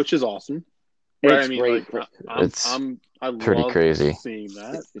 Which is awesome. Right. I It's mean, great like for It's I pretty love crazy. seeing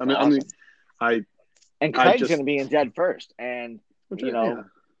that. it's I mean, awesome. I And I Craig's just going to be in dead first, and which you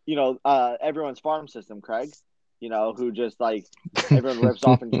yeah. know, everyone's farm system, Craig. Who just like everyone rips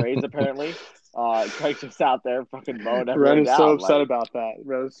off in trades apparently. Craig's just out there fucking mowing Red everyone is so down, upset like about that.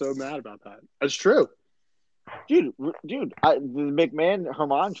 Red is so mad about that. That's true. dude, the McMahon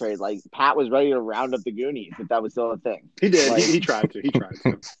Herman trade, like Pat was ready to round up the Goonies if that was still a thing. He did. Like, He tried to. He tried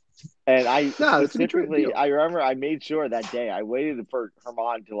to. and I No, it's a good specifically, deal. I remember I made sure that day I waited for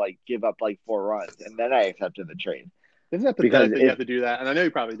Herman to like give up like 4 runs, and then I accepted the trade Isn't that because pathetic that you have to do that? And I know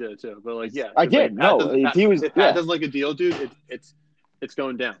you probably did it too. But like, yeah, I it's like did. No, if he was, if Pat doesn't like a deal, dude, it's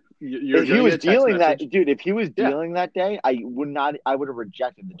going down. You're if he gonna was get a text dealing that, message. dude, if he was Yeah. dealing that day, I would have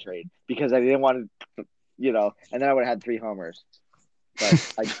rejected the trade because I didn't want to, and then I would have had 3 homers.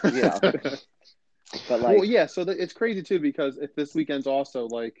 But but like, Well, yeah. So it's crazy too because if this weekend's also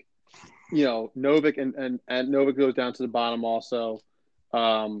like, Novik and Novik goes down to the bottom also.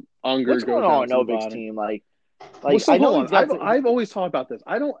 Unger what's going goes on down with to the Novik's bottom. team? Well, so I know hold he's on. got. I've always talked about this.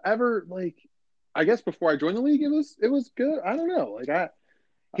 I don't ever like. I guess before I joined the league, it was good. I don't know.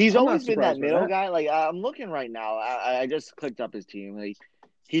 He's I'm not always been that surprised by middle that. guy. Like I'm looking right now. I just clicked up his team. Like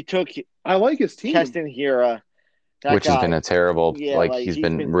he took I like his team. Keston Hira. That Which has guy, been a terrible. yeah, Like like he's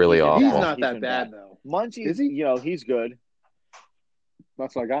been really he's been He's awful. bad. not He's that been bad though. Munchie's, Is he? He's good.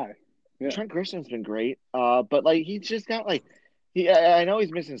 That's my guy. Yeah. Trent Christian's been great. But like he's just got like I know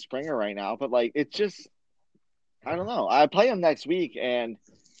he's missing Springer right now, but like it's just I don't know. I play him next week and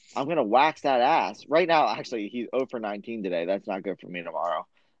I'm gonna wax that ass. Right now, actually, he's 0 for 19 today. That's not good for me tomorrow.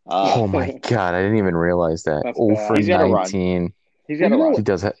 Oh my God, I didn't even realize that. That's 0 bad. for He's got to run. 19. He's Well, got to run.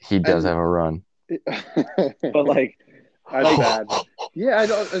 He does And- have a run. But like, That's bad. Yeah, I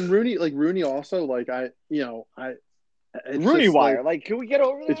don't, and Rooney also it's Rooney just, Wire. Like, can we get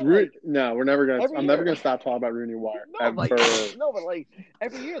over that? It's Rooney. Like, No, we're never gonna. every I'm never year. gonna stop talking about Rooney Wire. no, Ever. like no, but like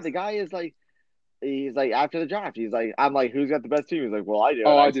every year the guy is like, he's like after the draft, he's like, I'm like, who's got the best team? He's like, well, I do.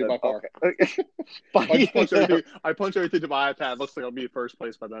 Oh, And I do said, by far. Okay. But, I punch everything to my iPad. Looks like I'll be first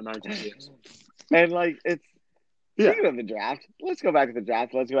place by about 19 years. and like it's Yeah. speaking of the draft, let's go back to the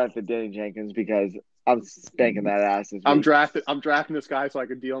draft. Let's go back to Danny Jenkins because I'm spanking that ass this week. I'm drafting this guy so I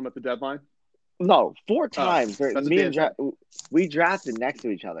can deal him at the deadline. No, 4 times. that's what Me Dan and said. we drafted next to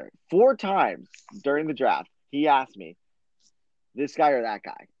each other 4 times during the draft. He asked me, "This guy or that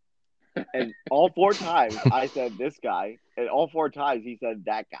guy?" And all 4 times I said this guy, and all 4 times he said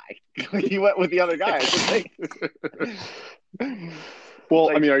that guy. He went with the other guy. I said, Well,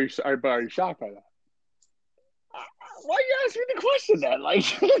 like, I mean, are you shocked by that? why are you asking me the question then? Like,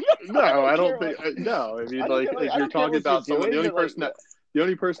 No, I don't care think. what- No, I mean, I don't like care. Like, if I you're don't care talking what you're about someone, doing. the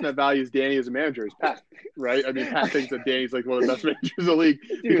only person that values Danny as a manager is Pat, right? I mean, Pat thinks that Danny's like one of the best managers in the league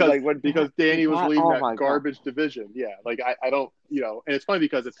Dude, like when because Pat, Danny was Pat, leading oh that my God. garbage division. Yeah, like I don't, and it's funny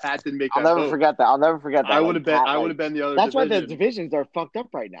because if Pat didn't make I'll that never vote, forget that. I'll never forget that. I Like, would have been Pat, I would like, have been the other that's why the division divisions are fucked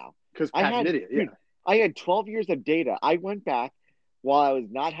up right now. because I Pat's had, an idiot. Yeah, dude, I had 12 years of data. I went back while I was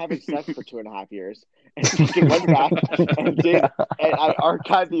not having sex for 2.5 years and fucking went back and I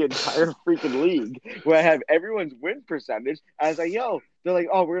archived the entire freaking league where I have everyone's win percentage. I was like, yo, they're like,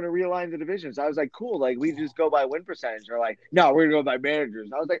 oh, we're going to realign the divisions. I was like, cool. Like, we just go by win percentage. They're like, no, we're going to go by managers.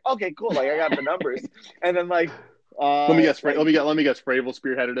 I was like, okay, cool. Like, I got the numbers. And then, like, let me guess. like, Let me guess. Fravel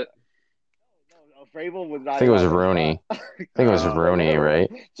spearheaded it. no, Frable was not. I think it was Rooney. I think it was Rooney, right?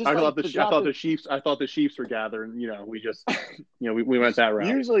 Just I like thought the Chiefs were gathering. We just, we went that route.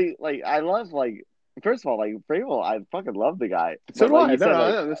 Usually, like, I love, like, first of all, like, Frable, I fucking love the guy. So do like, I. you said,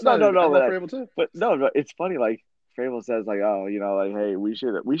 like, I love but, Fravel too. but no, it's funny, like, Frable says, like, oh, like, hey, we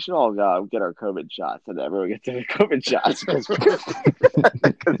should all get our COVID shots, and everyone gets their COVID shots.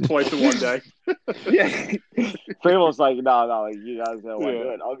 Twice in one day. Yeah. Frable's like, no, like, you guys don't want to do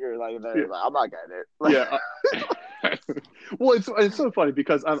Yeah. it. Unger, like, I'm not getting it. Like, Yeah. Well, it's so funny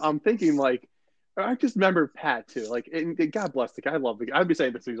because I'm thinking, like, I just remember Pat too. Like, and God bless the guy. I love the guy. I'd be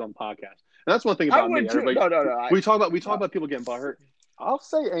saying this if he was on the podcast. And that's one thing I about me. would too. Everybody, No. we talk about people getting butthurt. I'll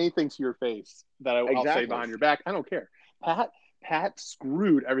say anything to your face that I'll say behind your back. I don't care. Pat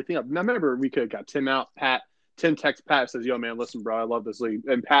screwed everything up. Now remember, we could have got Tim out. Tim texts Pat, says, "Yo, man, listen, bro, I love this league."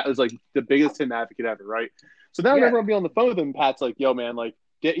 And Pat is like the biggest Tim advocate ever, right? So now whenever I'll be on the phone with him, Pat's like, "Yo, man, like,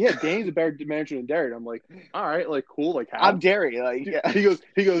 yeah, Danny's a better manager than Derry." I'm like, "All right, like, cool, like, how?" I'm Derry, like, yeah. He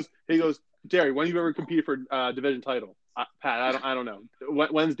goes, "Derry, when have you ever competed for division title?" Pat, I don't know.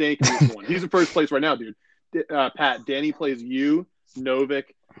 When's Danny competing for one? He's in first place right now, dude. Pat, Danny plays you, Novik,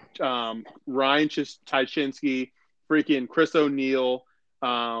 Ryan Tychinski, freaking Chris O'Neill. You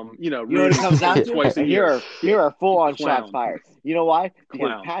know what it comes down to? Twice a year. Here are full on Clown. shots fired. You know why? Because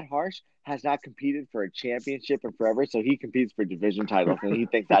Clown. Pat Harsh has not competed for a championship in forever, so he competes for division titles, and he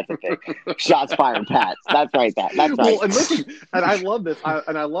thinks that's a thing. Shots fired, Pat. That's right. That's right. Well, and listen, and I love this. I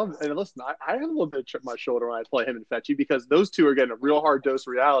have a little bit of chip on my shoulder when I play him and Fetchy because those two are getting a real hard dose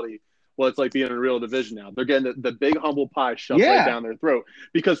of reality. Well, it's like being in a real division now. They're getting the big humble pie shoved right down their throat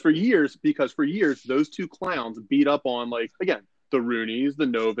because for years, those two clowns beat up on, like, again, the Rooneys, the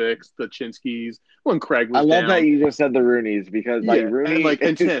Noviks, the Chinskys, when Craig was down. I love that you just said the Rooneys because, like, Rooney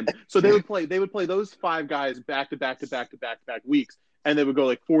and Tim. So they would play those five guys back to back weeks, and they would go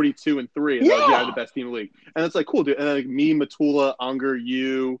like 42-3, and they're like, yeah, the best team in the league. And it's like, cool, dude. And then, like, me, Matula, Unger,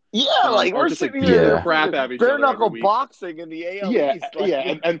 you, like, we're just sitting like here crap at each bare other knuckle every week. boxing in the AL East.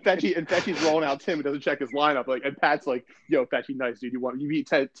 Like, and Fetchy's rolling out Tim and doesn't check his lineup. Like, and Pat's like, yo, Fetchy, nice, dude. You beat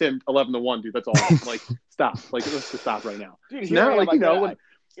Tim 11-1, dude. That's all. Like, stop. Like, let's just stop right now. Dude, so now, like,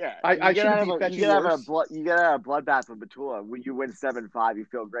 yeah, I should be Fetchy worse. You gotta have a bloodbath with Batula. When you win 7-5, you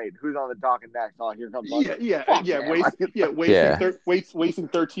feel great. Who's on the docket next? Oh, here comes London. Wasting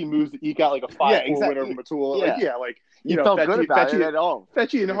 13 moves to eke out like a 5-4 win over Matula. You felt good about it at all.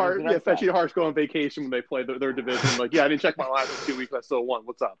 Fetchy and Harsh go on vacation when they play their division. Like, yeah, I didn't check my lines for 2 weeks. I still won.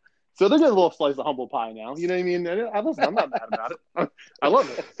 What's up? So they're getting a little slice of humble pie now. You know what I mean? Listen, I'm not mad about it. I love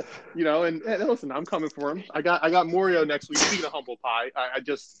it. And listen, I'm coming for him. I got Morio next week. Speaking of humble pie,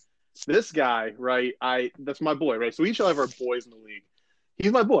 this guy, right? That's my boy, right? So we each have our boys in the league.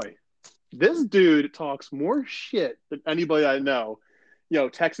 He's my boy. This dude talks more shit than anybody I know.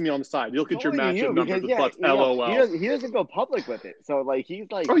 Text me on the side. You look at your matchup numbers with Butts, LOL. He doesn't go public with it. So, like,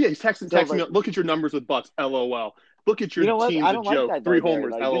 he's like... Oh, yeah, he's texting me. Look at your numbers with Butts, LOL. Look at your team's a joke. Like 3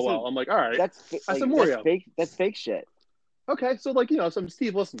 homers, LOL. I'm like, all right. I said, Morio. That's fake shit. Okay, so, like, so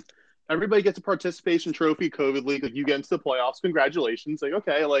Steve, listen. Everybody gets a participation trophy, COVID League. Like, you get into the playoffs. Congratulations. Like,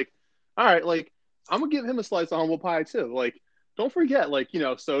 okay, like, all right, like, I'm going to give him a slice of humble pie, too. Like, don't forget, like,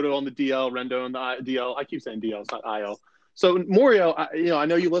 Soto on the DL, Rendo on the DL. I keep saying DL, it's not IL. So Morio, I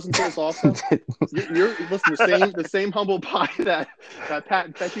know you listen to this also. You're listening the same humble pie that Pat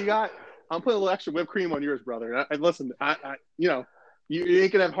and Fetchy got. I'm putting a little extra whipped cream on yours, brother. And listen, you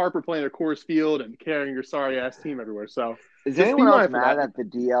ain't gonna have Harper playing at Coors Field and carrying your sorry ass team everywhere. So is anyone else mad that the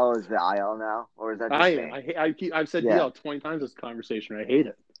DL is the IL now, or is that just me? I've said DL 20 times this conversation. I hate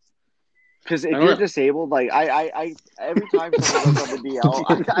it. Because if I don't you're know. disabled, like I every time someone goes on the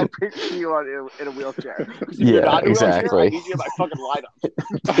DL, I picture you in a wheelchair. Because if you're Yeah, not in a wheelchair, I exactly. need you in my fucking lineup.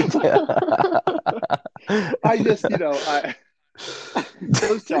 I just,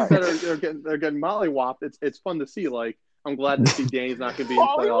 those teams Sorry. that are getting mollywopped, it's fun to see. Like, I'm glad to see Danny's not going to be in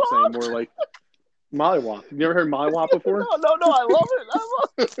playoffs Mollywopped? anymore. Like, mollywop. You ever heard mollywop before? No, I love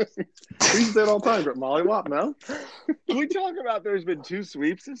it. We used to say it all the time, but mollywop, no? Can we talk about there's been 2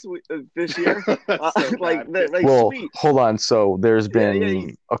 sweeps this year? That's so Like bad. Well, sweeps. hold on. So there's Yeah,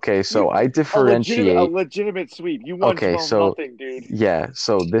 been okay. So I a differentiate. legitimate sweep. You won Okay, 12 so nothing, dude. yeah.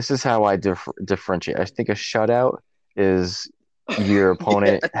 So this is how I differentiate. I think a shutout is your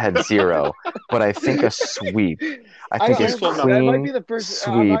opponent had 0, but I think a sweep. I think a That might be clean the first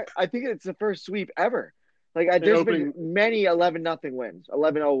sweep. I think it's the first sweep ever. Like The there's opening- been many 11-0 wins,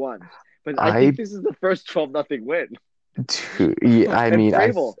 11-0 ones, but I I think this is the first 12-0 win. Yeah, I And mean,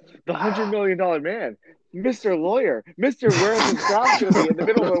 Vrabel, the $100 million man, Mr. Lawyer, Mr. Where's his crowd should be in the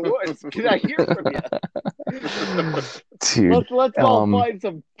middle of the woods. Can I hear from you? dude. Let's go find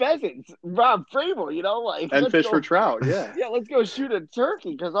some pheasants. Rob Vrabel, And let's fish go, for trout, yeah. Yeah, let's go shoot a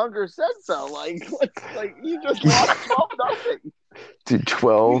turkey because Unger said so. You just lost 12-0. Dude,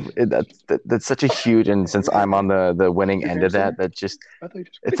 12. That's such a huge, and since I'm on the winning end of that just I thought you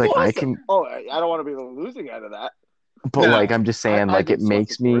just- it's like I can. Oh, I don't want to be the losing end of that. But No, like I'm just saying, I like think it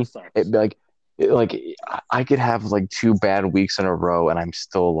makes me sucks. like I could have like 2 bad weeks in a row, and I'm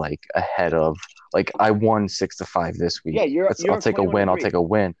still like ahead of like I won 6-5 this week. Yeah, you're I'll take a win. I'll 21-3. take a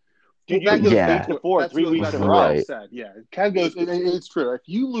win. Dude, That goes Yeah. 8-4, 3 weeks that's in a what row. Kev Right. said. Yeah, Kev goes. It's true. If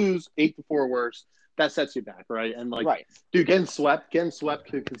you lose 8-4 or worse, that sets you back, right? And like, Right. dude, getting swept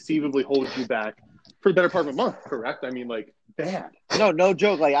could conceivably hold you back for the better part of a month. Correct? I mean, like, bad. No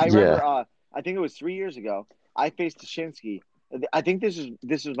joke. Like I Yeah. remember, I think it was 3 years ago. I faced Tashinsky. I think this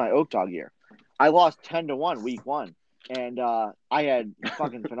was my Oak Dog year. I lost 10-1 week 1, and I had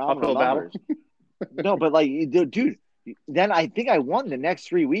fucking phenomenal Uphill battle. numbers. No, but like, dude. Then I think I won the next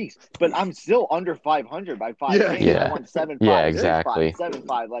 3 weeks, but I'm still under 500 by 5 Yeah. games. Yeah. I won 7-5, Yeah, 6-5, exactly.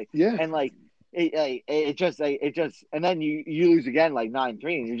 7-5, like, Yeah. and like it just, and then you lose again like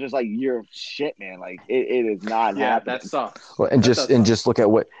 9-3, and you're just like, you're shit, man. Like it is not Yeah, happening. that sucks. Well, and That just does suck. just look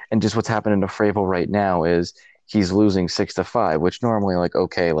at what's happening to Fravel right now is he's losing 6-5, which normally like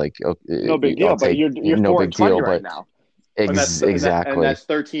okay, like No big deal, but you're no 4 big deal, right but now. And that's exactly. And that's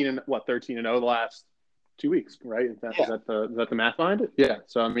 13-0 the last 2 weeks, right? Is that the math behind it? Yeah.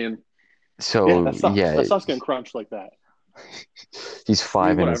 So I mean, So that sucks. yeah, That sucks getting crunched like that. he's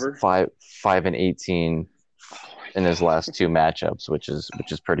 5 whatever. and 18 in his last 2 matchups, which is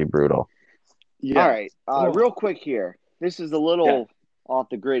pretty brutal. Yeah. All right, real quick here. This is a little off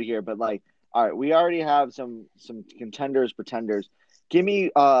the grid here, but like, all right, we already have some contenders, pretenders. Give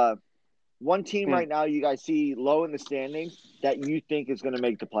me one team right now you guys see low in the standings that you think is going to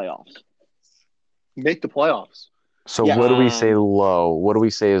make the playoffs. Make the playoffs. So Yeah. what do we say low? What do we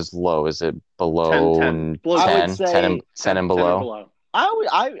say is low? Is it below 10? 10, I would 10, say 10 and 10 and below? below.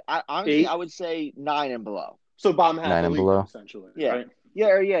 I honestly 8? I would say 9 and below. So bottom half 9 of the and league, below? essentially. Yeah. Right?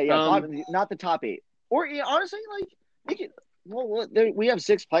 Yeah. Um, Bottom, not the top 8. Or honestly, like we have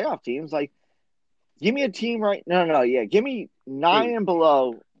 6 playoff teams. Like, give me a team right. No. Yeah, give me 9 8. and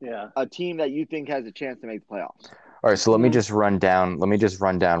below. Yeah. A team that you think has a chance to make the playoffs. All right, so let me just run down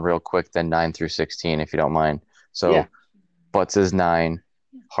real quick then 9 through 16 if you don't mind. So Yeah. Butts is 9,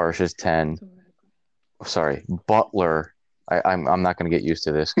 Harsh is 10. Sorry, Butler. I'm not going to get used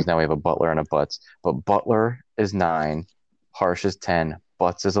to this because now we have a Butler and a Butts. But Butler is 9, Harsh is 10,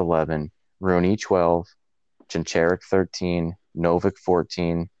 Butts is 11, Rooney 12, Chincharik 13, Novik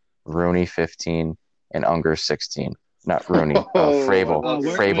 14, Rooney 15, and Unger 16. Not Rooney. Fravel.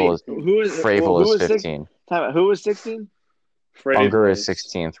 Fravel is 15. Who was 16? Unger is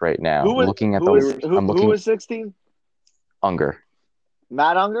 16th right now. Who was 16? Unger.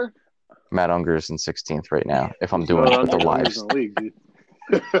 Matt Unger? Matt Unger is in 16th right now. If I'm doing it with the lives.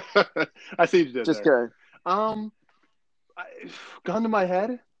 I see what you did Just there. kidding. Gun to my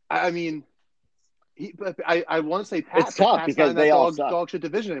head. I mean, I want to say Pat. It's tough because they all suck. Dog shit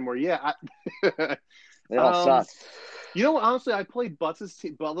division anymore. Yeah. They all suck. You know, honestly, I played Butts'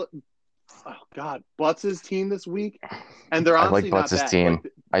 team. Butts' team this week, and they're honestly I like Butts' not bad. team.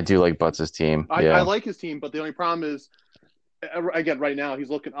 Like, I do like Butts' team. I like his team, but the only problem is, again, right now he's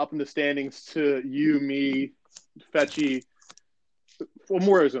looking up in the standings to you, me, Fetchy. Well,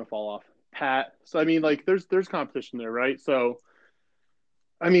 Morio's gonna fall off. Pat. So I mean, like, there's competition there, right? So,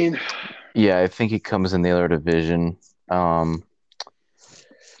 I mean, yeah, I think he comes in the other division. Yeah,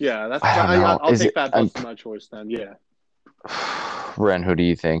 that's. I don't know. I'll take that. That's my choice then. Yeah. Ren, who do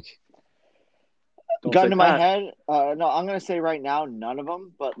you think? Don't Gun say to my Pat. head. No, I'm gonna say right now, none of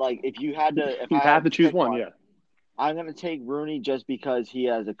them. But like, if you had to, if You I have had to choose pick one. Yeah. I'm gonna take Rooney just because he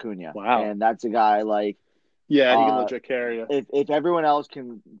has Acuna, Wow. and that's a guy like Yeah, he can legit carry you. if everyone else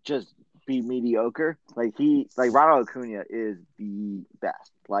can just be mediocre, like Ronald Acuna is the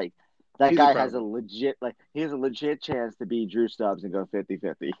best. Like that He's guy incredible. he has a legit chance to be Drew Stubbs and go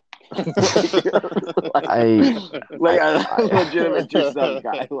 50-50. like a legitimate Drew Stubbs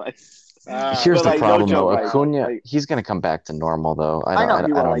guy. Like Here's but, the like, no problem, joke, though. like- Acuna, like- he's gonna come back to normal, though. I know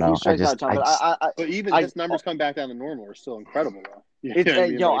he will. I don't Like know. he strikes out a ton, but But even I- his numbers come back down to normal are still incredible, though. You it's know what I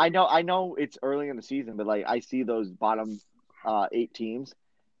mean? Like, I know it's early in the season, but like I see those bottom 8 teams,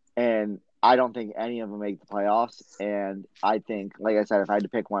 and I don't think any of them make the playoffs. And I think, like I said, if I had to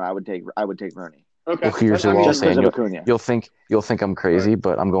pick one, I would take Rooney. okay. Well, here's I who mean, I'll Just say, because and of Acuna. you'll think I'm crazy,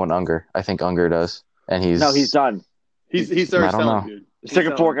 but I'm going Unger. I think Unger does, and he's done. he's I started don't selling, know. dude. He's Stick a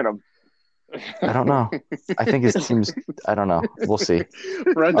selling. fork in him. I don't know. I think his team's. I don't know. We'll see.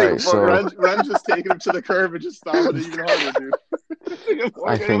 Ren, All right, so- Ren's just taking him to the curb and just stopping it even harder, dude.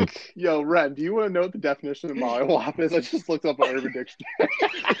 I think. Yo, Ren, do you want to know what the definition of mollywop is? I just looked up an Urban Dictionary.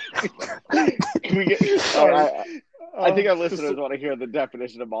 Can we get? I think our listeners want to hear the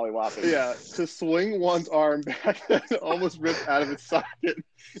definition of mollywopping. Yeah, to swing one's arm back and almost rip out of its socket,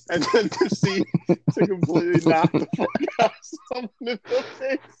 and then proceed to completely knock the fuck out of someone in the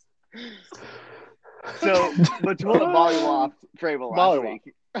face. So Matua mollywopped Vrabel last Mollywop.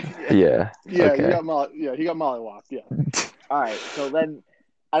 week. Yeah. Yeah, Okay. he got mollywopped. Yeah. All right. So then,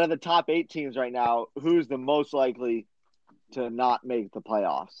 out of the top 8 teams right now, who's the most likely to not make the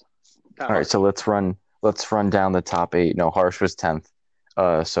playoffs? All right. So let's run down the top 8. No, Harsh was 10th.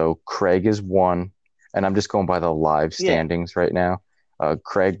 So Craig is 1, and I'm just going by the live standings right now.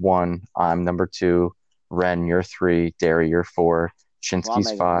 Craig 1. I'm number 2. Ren, you're 3. Derry, you're 4.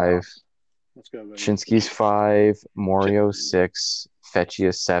 Shinsky's 5. Let's go, baby. Shinsky's 5. Morio 6. Fetchy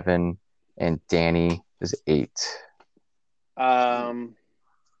is 7, and Danny is 8.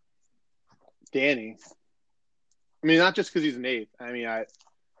 Danny. I mean, not just because he's an 8th. I mean, I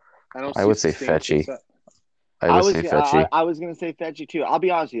don't. I would say Fetchy. I would say Fetchy. I was going to say Fetchy too. I'll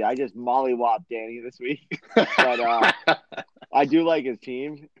be honest with you. I just mollywopped Danny this week, but I do like his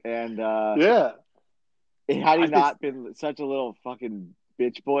team, and yeah. had he not been such a little fucking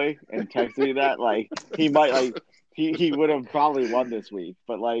bitch boy and texted me that, like he might like he would have probably won this week.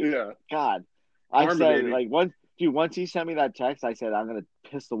 But like, Yeah. God, I Arm said baby. like once he sent me that text, I said I'm gonna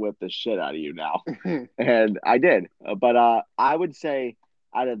pistol whip the shit out of you now, and I did. But I would say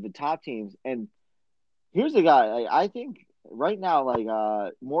out of the top teams, and here's the guy. Like, I think right now, like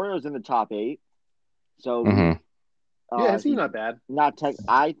Morio's in the top 8. So Mhm. Yeah, his team's not bad.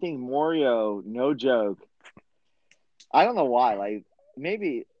 I think Morio, no joke. I don't know why. Like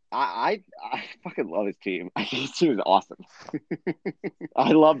maybe I fucking love his team. I think his team is awesome.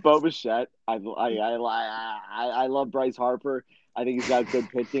 I love Bo Bichette. I love Bryce Harper. I think he's got good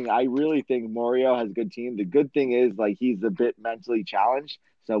pitching. I really think Morio has a good team. The good thing is like he's a bit mentally challenged,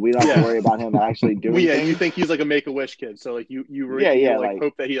 so we don't have to worry about him actually doing. Yeah, things. you think he's like a Make-A-Wish kid, so like you like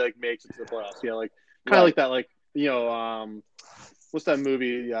hope that he like makes it to the playoffs. Yeah, like kind of like that, like what's that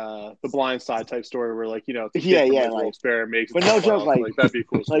movie, The Blind Side type story where like like Wilkes-Barre makes it. But to no the joke, playoffs. like that'd be a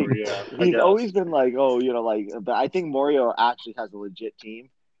cool like story. Yeah, he's always been like, but I think Morio actually has a legit team.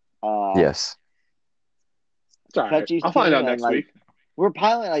 Yes. It's all right. Fetchy's I'll find team out next and, week. We're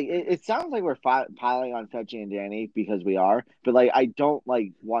piling like it sounds like we're piling on Fetchy and Danny because we are, but like I don't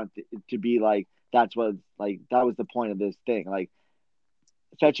like want it to be like that's what like that was the point of this thing. Like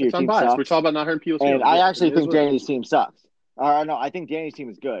Fetchy, your team sucks. We're talking about not hurting people's and feelings. I actually think Danny's team sucks. No, I think Danny's team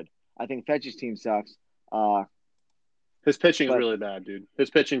is good. I think Fetchy's team sucks. His pitching is really bad, dude.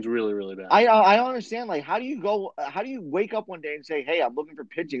 His pitching's really, really bad. I don't understand. Like, how do you wake up one day and say, "Hey, I'm looking for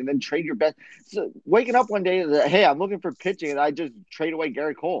pitching," and then trade your best? So waking up one day, "Hey, I'm looking for pitching," and I just trade away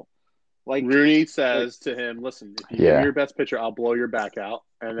Garrett Cole. Like Rooney says to him, "Listen, if you give me your best pitcher, I'll blow your back out,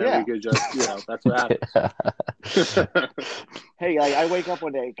 and then we could just, that's what happens." Hey, like I wake up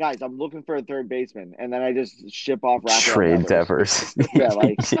one day, guys, I'm looking for a third baseman, and then I just ship off Rafael trade Devers. Yeah,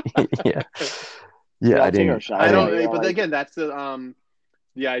 like yeah, I didn't. But again, that's the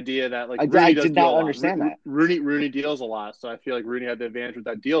idea that like I did not understand that. Rooney deals a lot, so I feel like Rooney had the advantage with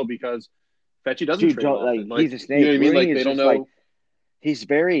that deal because Fetchy doesn't trade a lot. Like he's a snake. You know what I mean? Rooney like they don't know. Like, he's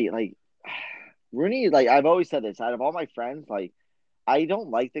very like Rooney. Like I've always said this. Out of all my friends, like I don't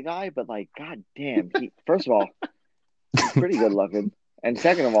like the guy, but like God damn, first of all, he's pretty good looking, and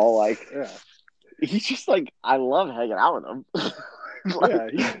second of all, like he's just like I love hanging out with him. Yeah,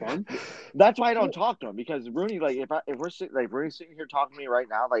 he's fun. That's why I don't talk to him, because Rooney, like, if we're sitting, like, Rooney's sitting here talking to me right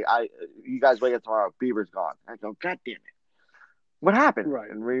now, like, you guys wake up tomorrow, Bieber's gone. I go, God damn it, what happened? Right.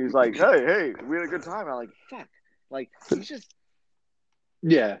 And Rooney's like, hey, we had a good time. I'm like, fuck, like, he's just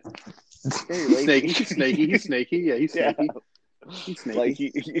Yeah. very He's lazy. snaky. He's snaky. Yeah, he's Yeah. snaky. He's snaky. Like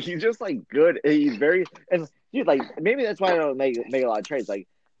he's just like good. He's very, and dude, like, maybe that's why I don't make a lot of trades. Like,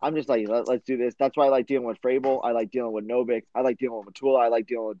 I'm just like, let's do this. That's why I like dealing with Frable. I like dealing with Novik. I like dealing with Matula. I like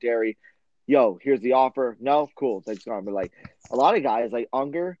dealing with Derry. Yo, here's the offer. No, cool, that's gone. But like a lot of guys like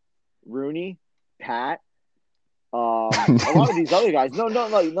Unger, Rooney, Pat, a lot of these other guys. No,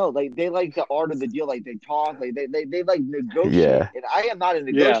 like they like the art of the deal. Like they talk. Like they like negotiate. Yeah. And I am not a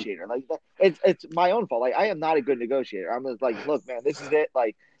negotiator. Like it's my own fault. Like I am not a good negotiator. I'm just like, look, man, this is it.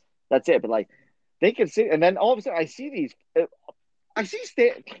 Like that's it. But like they can see, and then all of a sudden I see these. I see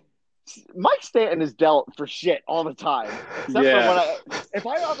Mike Stanton is dealt for shit all the time. Except for when if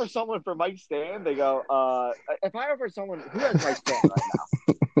I offer someone for Mike Stanton, they go, if I offer someone who has Mike Stanton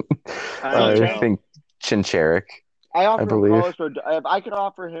right now, I think Chincheric. I offer him believe. Carlos if I could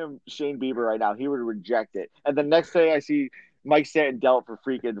offer him Shane Bieber right now, he would reject it. And the next day I see Mike Stanton dealt for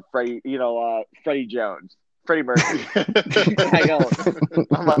freaking Freddie Jones. Freddie Mercury. I go,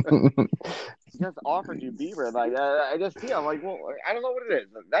 I'm like, he just offered you Bieber. Like I just see, I'm like, well, I don't know what it is.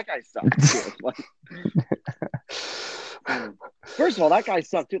 That guy sucks. Like, first of all, that guy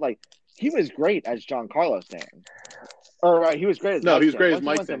sucked too. Like he was great as Giancarlo Stanton. Or he was great as he was great Stanton. as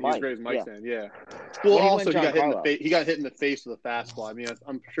Mike Stanton. He was great as Mike Stanton. Yeah. Well, When he also went he got hit in the face with a fastball. I mean,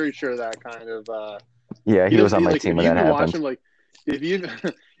 I'm pretty sure that kind of. Yeah, he was on my team when that happened. Watch him, like,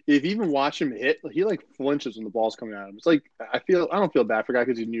 if you even watch him hit, he like flinches when the ball's coming at him. It's like I don't feel bad for a guy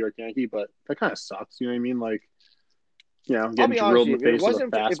because he's a New York Yankee, but that kind of sucks. You know what I mean? Like, getting drilled in the face with a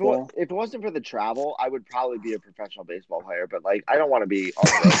fastball. If it wasn't for the travel, I would probably be a professional baseball player. But like, I don't want to be on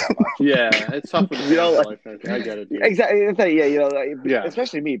the road that much. Yeah, it's tough with the life. Okay, I get it. Dude. Exactly. Yeah,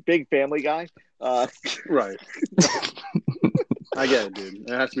 especially me, big family guy. Right. I get it, dude.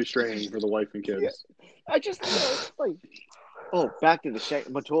 It has to be straining for the wife and kids. Yeah. I just it's like, back to the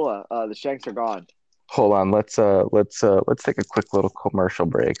Matula. The Shanks are gone. Hold on, let's take a quick little commercial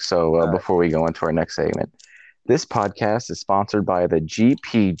break. So before we go into our next segment, this podcast is sponsored by the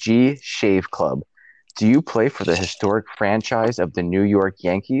GPG Shave Club. Do you play for the historic franchise of the New York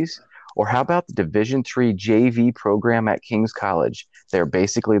Yankees? Or how about the Division III JV program at King's College? They're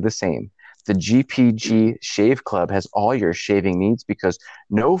basically the same. The GPG Shave Club has all your shaving needs because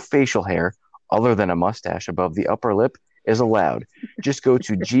no facial hair other than a mustache above the upper lip is allowed. Just go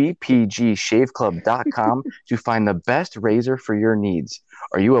to gpgshaveclub.com to find the best razor for your needs.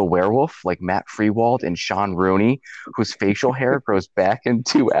 Are you a werewolf like Matt Freewald and Sean Rooney, whose facial hair grows back in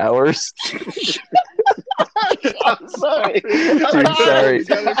 2 hours? I'm sorry. Dude, sorry. This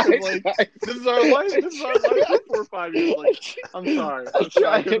is our life. This is our life for 4 or 5 years. Like, I'm sorry. I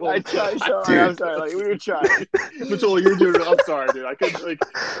tried. I'm sorry. Like, we were trying. Matula, you're doing it. I'm sorry, dude. I couldn't, like,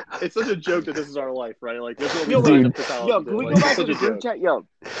 it's such a joke that this is our life, right? Like, this is what we can we go back to the group chat? Yo,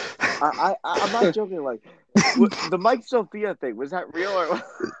 I'm not joking. Like, the Mike Sophia thing, was that real or?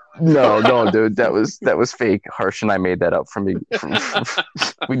 No, dude, that was fake. Harsh and I made that up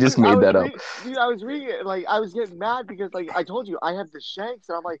we just made that up. Dude, I was reading it, like I was getting mad because, like, I told you I have the Shanks,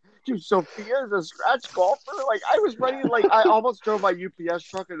 and I'm like, dude, Sophia's a scratch golfer. Like, I was ready, like, I almost drove my UPS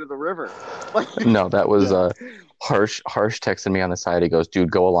truck into the river. Like, no, that was Harsh texted me on the side. He goes, dude,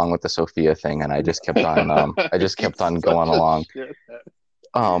 go along with the Sophia thing, and I just kept on going along.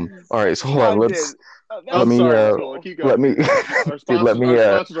 All right, so hold on, let me Our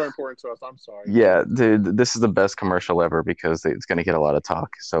sponsors are important to us. I'm sorry. Yeah, dude, this is the best commercial ever because it's going to get a lot of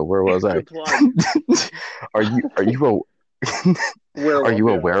talk. So where was I? Are you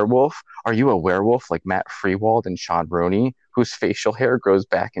a werewolf? Are you a werewolf like Matt Freewald and Sean Rooney, whose facial hair grows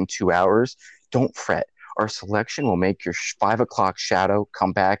back in 2 hours? Don't fret. Our selection will make your 5 o'clock shadow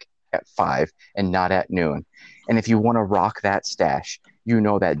come back at 5 and not at noon. And if you want to rock that stash,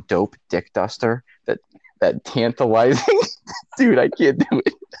 that dope dick duster, that tantalizing dude, I can't do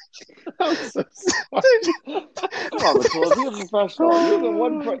it. I'm so sorry. Come on, Matula, be a professional. You're the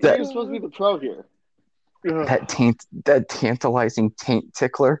one. You're supposed to be the pro here. That tantalizing taint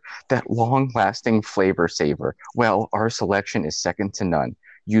tickler, that long-lasting flavor saver. Well, our selection is second to none.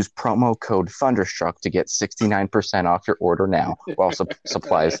 Use promo code Thunderstruck to get 69% off your order now while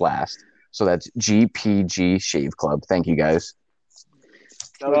supplies last. So that's GPG Shave Club. Thank you, guys.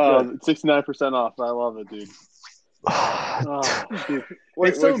 69% off. I love it, dude. Dude.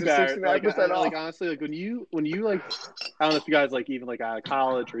 It's so bad. 69% off. Like, honestly, like when you like, I don't know if you guys like even like out of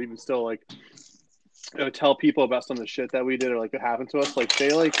college or even still like tell people about some of the shit that we did or like that happened to us, like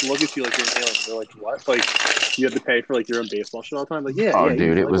they like look at you like you're an alien. They're like, what? Like you have to pay for like your own baseball shit all the time. Like Oh, yeah,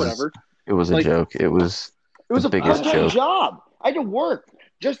 dude, easy. Like whatever. it was a Like joke. It was It the was a biggest part-time joke. job. I had to work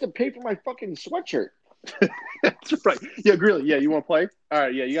just to pay for my fucking sweatshirt. that's right. Yeah, really. Yeah, you want to play? All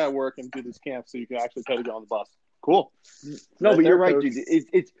right. Yeah, you got to work and do this camp so you can actually pay to go on the bus. Cool. No, but you're right, coach. dude.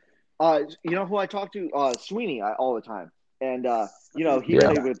 It's you know who I talk to? Sweeney all the time. And you know, he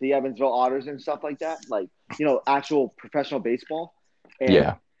played with the Evansville Otters and stuff like that, like, you know, actual professional baseball.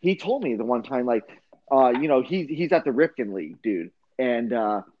 And he told me the one time, like, you know, he's at the Rifkin League, dude, and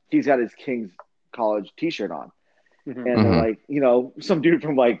he's got his King's College T-shirt on. And they're like, you know, some dude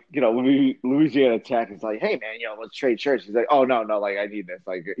from like, you know, Louisiana Tech is like, hey man, you know, let's trade shirts. He's like, oh no, like I need this,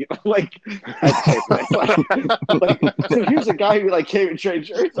 like, you know, like, so here's a guy who like came and trade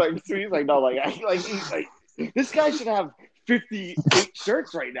shirts. Like, so he's like, no, like, he's like, this guy should have 58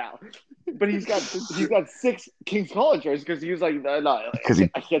 shirts right now, but he's got 6 King's College shirts because he was like, no,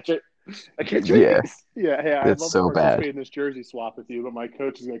 I can't trade. Yeah, I'd it's love so to bad. participate in this jersey swap with you, but my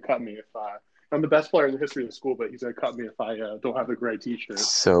coach is going to cut me if I'm the best player in the history of the school, but he's going to cut me if I don't have the gray T-shirt.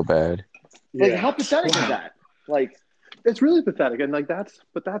 So bad. Like, how pathetic is that? Like, it's really pathetic, and like that's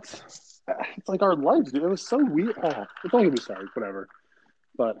it's like our lives, dude. It was so weird. Oh, don't get me started. Whatever.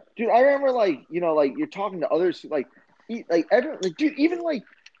 But dude, I remember like, you know, like you're talking to others like everyone, like, dude, even like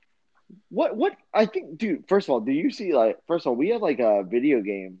what I think, dude. First of all, do you see like? First of all, we have like a video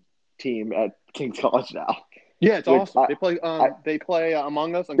game team at King's College now. Yeah, it's awesome. They play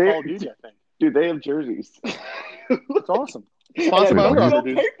Among Us and Call of Duty, I think. Dude, they have jerseys. It's awesome. Sponsored by Under Armour,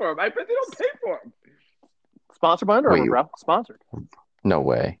 dude. Pay for them. I bet they don't pay for them. Sponsored by Under Armour, bro. Sponsored. No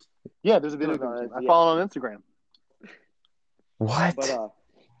way. Yeah, there's a video game. I follow it on Instagram. What? But,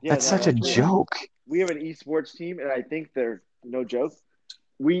 that's such a joke. We have an esports team, and I think they're no joke.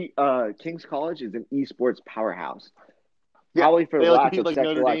 King's College is an esports powerhouse. Yeah, probably for they lack compete of like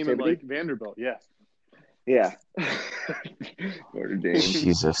sexual Notre Dame activity. and like Vanderbilt. Yeah. Yeah. Notre Dame.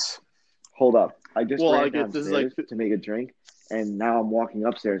 Jesus. Hold up. I just ran downstairs this is like to make a drink, and now I'm walking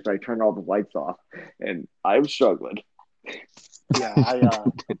upstairs, but I turned all the lights off, and I'm struggling. Yeah,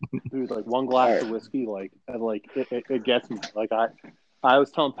 dude, like one glass of whiskey, like it gets me. Like I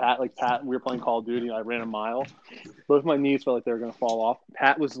was telling Pat, we were playing Call of Duty, and I ran a mile. Both my knees felt like they were gonna fall off.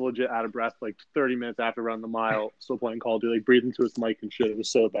 Pat was legit out of breath, like 30 minutes after running the mile, still playing Call of Duty, like breathing to his mic and shit. It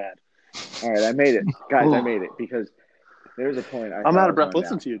was so bad. All right, I made it, guys. I made it because there was a point. I'm out of breath.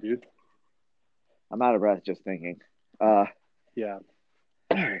 Listen to you, dude. I'm out of breath just thinking. Yeah.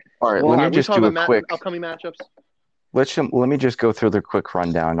 All right, let me just do a quick upcoming matchups. Let me just go through the quick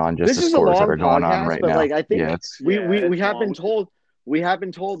rundown on just the scores that are going on right now. Like, I think we have long.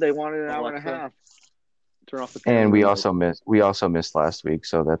 been told they wanted an hour and a half. Turn off the and we also missed last week,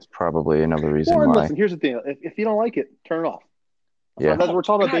 so that's probably another reason why. Listen, here's the thing: if you don't like it, turn it off. Yeah, we're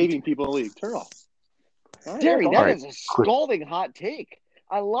talking about babying people in the league. Turn it off. Derry, that is a scalding hot take.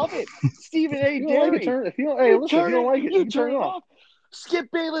 I love it, Stephen A. Derry. If you don't like it, you turn it off. Skip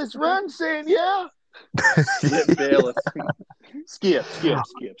Bayless run saying yeah. Skip Bayless. Skip.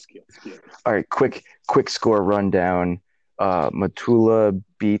 All right, quick score rundown. Matula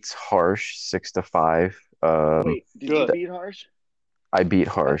beats Harsh 6-5. Wait, did you beat Harsh? I beat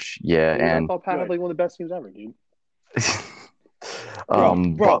Harsh, yeah, and I thought Pat had like one of the best teams ever, dude.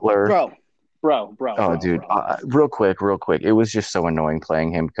 Butler. Bro. Oh, dude. Real quick. It was just so annoying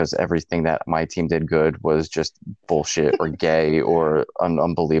playing him because everything that my team did good was just bullshit or gay or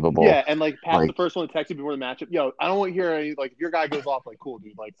unbelievable. Yeah, and like Pat's the first one to text you before the matchup. Yo, I don't want to hear any like if your guy goes off, like cool,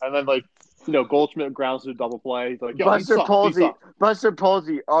 dude. Like and then like Goldschmidt grounds to double play. Like yo, Buster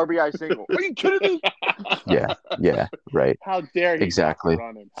Posey, RBI single. Are you kidding me? Yeah, right. How dare he? Exactly.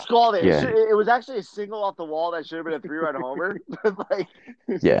 Scalded. Yeah. It was actually a single off the wall that should have been a 3-run homer.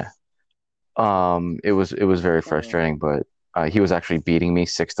 Yeah. It was very frustrating, but he was actually beating me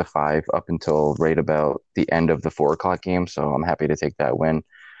 6-5 up until right about the end of the 4:00 game. So I'm happy to take that win.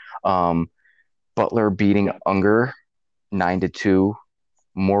 Butler beating Unger 9-2.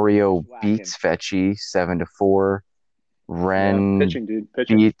 Morio beats Fetchy 7-4. Ren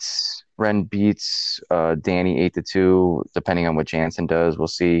beats Danny 8-2. Depending on what Jansen does, we'll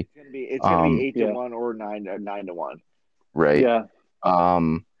see. It's gonna be 8-1 or 9-1. Right. Yeah.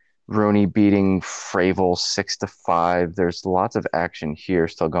 Rooney beating Fravel 6-5. There's lots of action here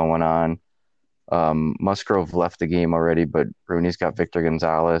still going on. Musgrove left the game already, but Rooney's got Victor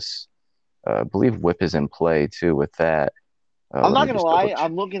Gonzalez. I believe Whip is in play too with that. I'm not gonna lie.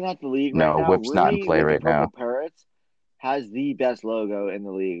 I'm looking at the league right now. No, Whip's not in play right now. Parrots has the best logo in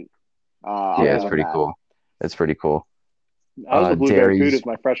the league. Yeah, it's pretty cool. It's pretty cool. I was a Blue Barracudas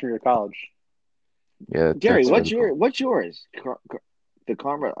my freshman year of college. Yeah, Gary, that's really cool. what's yours? The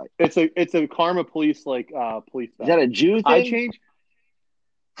karma. It's a Karma Police police Is that belt. a Jew I thing? changed.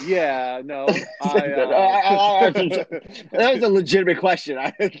 Yeah, no, That was a legitimate question.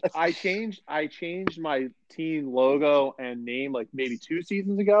 I changed my team logo and name like maybe 2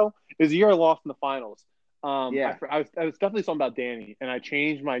 seasons ago. It was the year I lost in the finals. Yeah. I was definitely something about Danny, and I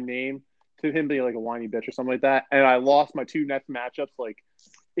changed my name to him being like a whiny bitch or something like that. And I lost my 2 next matchups like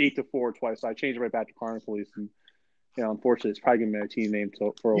 8-4 twice. So I changed it right back to Karma Police, and unfortunately, it's probably gonna be my team name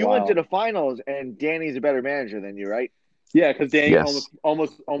for a You while. went to the finals, and Danny's a better manager than you, right? Yeah, because Danny Yes.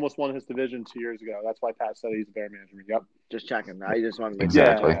 almost won his division 2 years ago. That's why Pat said he's a better manager. Yep. Just checking. I just wanted to make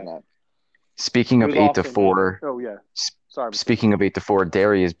Exactly. sure on that. Speaking It of was eight to awesome. four, Oh yeah. Sorry. speaking of 8-4,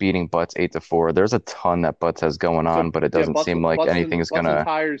 Derry is beating Butts 8-4. There's a ton that Butts has going on, but it doesn't seem like anything's Butts' gonna.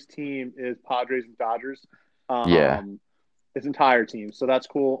 entire team is Padres and Dodgers. Yeah, His entire team, so that's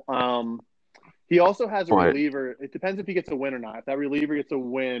cool. He also has a but reliever. It depends if he gets a win or not. If that reliever gets a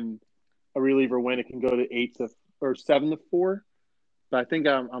reliever win, it can go to 7-4. But I think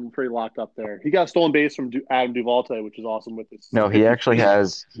I'm pretty locked up there. He got a stolen base from Adam Duvalte, which is awesome with his no, he 50 actually feet.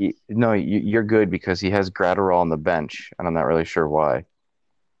 has. You're good because he has Gratterall on the bench, and I'm not really sure why.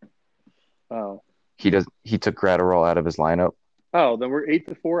 Oh, He took Gratterall out of his lineup. then we're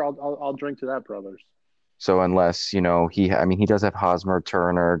 8-4. I'll drink to that, brothers. So unless he does have Hosmer,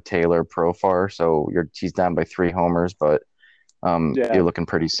 Turner, Taylor, Profar. So he's down by 3 homers, but Yeah. you're looking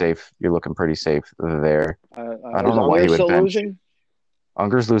pretty safe. You're looking pretty safe there. I Is don't know why Unger he would still bench. losing?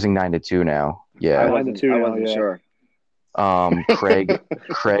 Unger's losing 9-2 now. Yeah. I 9-2 now, wasn't yeah. sure. Craig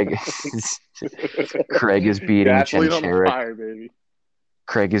Craig is beating Gasoline on the Chencherek. fire, baby.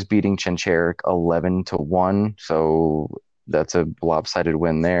 Craig is beating Chencherek 11-1. So that's a lopsided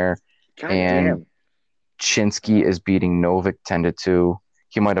win there. God And damn. Chinsky is beating Novik 10-2.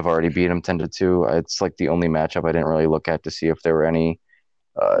 He might have already beat him 10-2. It's like the only matchup I didn't really look at to see if there were any.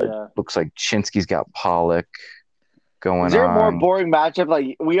 Yeah. Looks like Chinsky's got Pollock going Is there a more on. boring matchup?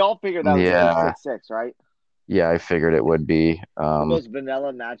 Like we all figured that was Yeah. 6-6, right? Yeah, I figured it would be. The most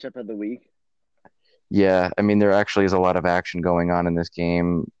vanilla matchup of the week. Yeah, I mean, there actually is a lot of action going on in this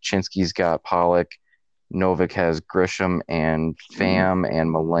game. Chinsky's got Pollock. Novik has Grisham and Pham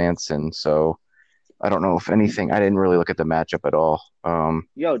and Melanson. So I don't know if anything. I didn't really look at the matchup at all.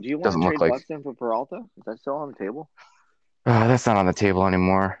 Yo, do you want Doesn't to look trade like Buxton for Peralta? Is that still on the table? that's not on the table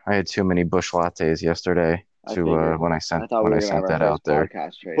anymore. I had too many Bush lattes yesterday I to figured. when I I sent thought we were gonna have that our out first there.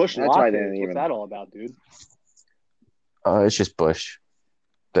 podcast trade. Bush That's why I lattes. didn't What's even. that all about, dude? It's just Bush.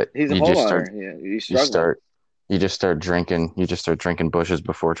 That He's a you just start. homeowner. Yeah, he's You struggling. start drinking. You just start drinking Bushes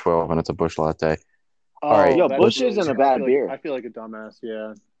before 12, and it's a Bush latte. Oh, All right. Yo, that's Bush really isn't a true. bad beer. I feel like a dumbass.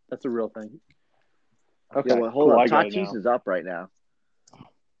 Yeah, that's a real thing. Okay, Yeah, well, hold cool. up. I get it Tatis now. is up right now.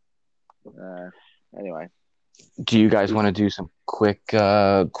 Anyway. Do you guys want to do some quick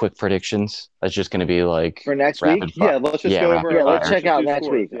predictions? That's just going to be like For next rapid week? fire. Yeah, let's just go rapid over. Yeah, let's fire. check out do next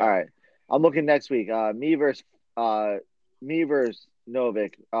scores, week. yeah. All right. I'm looking next week. Me versus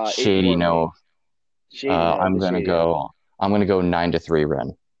Novik. Shady 8-4 no. me. Shady I'm gonna go 9-3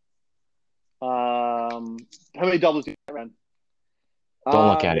 Ren. How many doubles do you got, Ren? Don't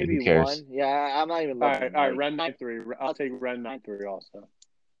look at it. Maybe Who cares? one. Yeah, I'm not even All looking. right, Ren 9-3. I'll take Ren 9-3 also.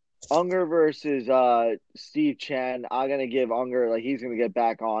 Unger versus Steve Chen. I'm gonna give Unger he's gonna get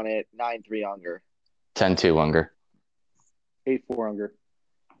back on it. 9-3 Unger. 10-2 Unger. 8-4 Unger.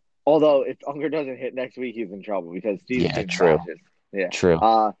 Although if Unger doesn't hit next week, he's in trouble because Steve's Yeah, getting true. smashes. Yeah. True.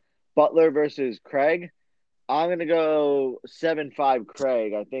 Butler versus Craig. I'm gonna go 7-5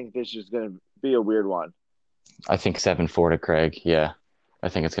 Craig. I think this is gonna be a weird one. I think 7-4 to Craig. Yeah, I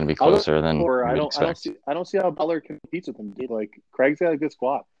think it's gonna be closer than I we'd don't expect. see how Butler competes with him, dude. Like Craig's got a good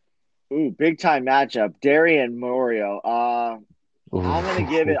squad. Ooh, big time matchup. Derry and Morio. I'm gonna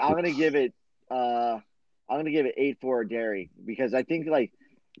give it 8-4 Derry because I think I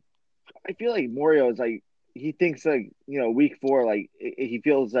feel like Morio is he thinks week 4 he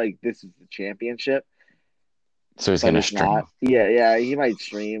feels like this is the championship. So he's But gonna it's stream. not. Yeah, he might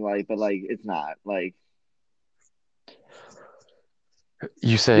stream but it's not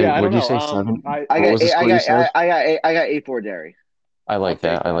You say? Yeah, I Would don't you know. say 7? I What got was the score you said? I got 8-4 Derry. I like I'll take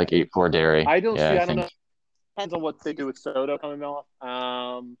that. I that. like 8-4 Derry. I don't Yeah, know. Depends on what they do with Soto coming off.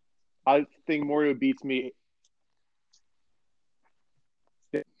 I think Morio beats me.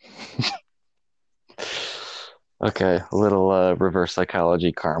 Okay, a little reverse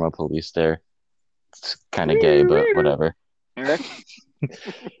psychology karma police there. It's kind of gay, but whatever. I think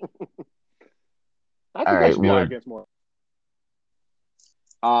All I right, should be all right Wood. against Morio.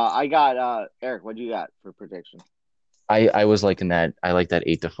 I got Eric. What do you got for prediction? I was liking that. I like that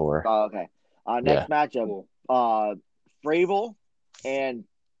 8-4. Oh, okay. Next matchup, Cool. Vrabel and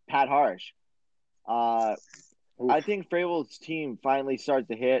Pat Harsh. I think Vrabel's team finally starts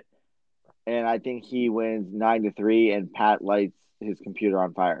to hit, and I think he wins 9-3, and Pat lights his computer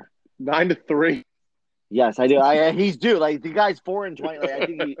on fire. 9-3. Yes, I do. He's due. Like the guy's 4-20.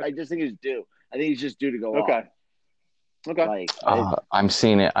 Like I just think he's due. I think he's just due to go off. Okay. Like I'm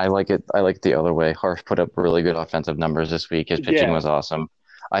seeing it. I like it. I like it the other way. Harsh put up really good offensive numbers this week. His pitching was awesome.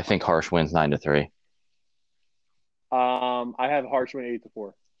 I think Harsh wins 9-3. I have Harsh win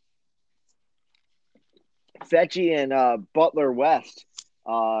 8-4. Fetchy and Butler West.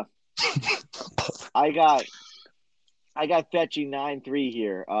 I got Fetchy 9-3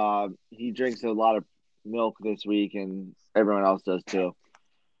 here. He drinks a lot of milk this week, and everyone else does too.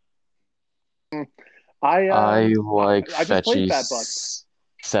 I like Fetchy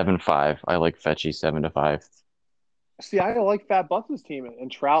 7-5. I like Fetchy 7-5. See, I like Fat Butts' team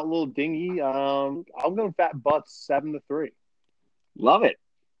and Trout, little dingy. I'm going Fat Butts 7-3. Love it.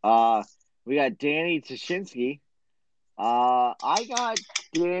 We got Danny Tashinsky. I got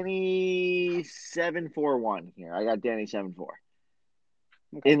Danny 7-4-1 here. I got Danny 7-4.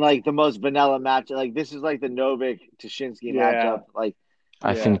 Okay. In like the most vanilla match. Like this is like the Novik Tashinsky matchup. Like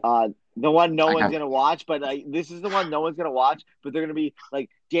I think the one no one's gonna watch, but this is the one no one's gonna watch. But they're gonna be like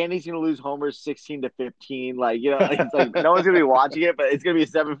Danny's gonna lose homers 16-15. Like it's like no one's gonna be watching it, but it's gonna be a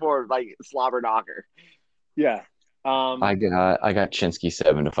 7-4 like slobber knocker. Yeah. I got Chinsky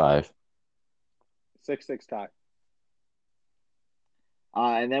 7-5. 6-6 tie.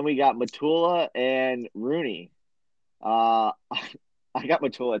 And then we got Matula and Rooney. I got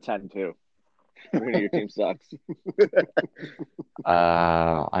Matula 10-2. Rooney, your team sucks.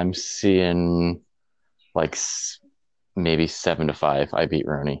 I'm seeing like maybe 7-5. I beat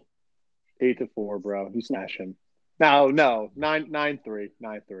Rooney. 8-4, bro. You smash him. No, 9-3.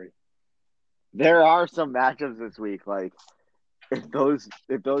 There are some matchups this week. Like if those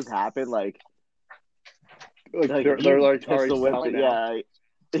happen, like they're like already selling out.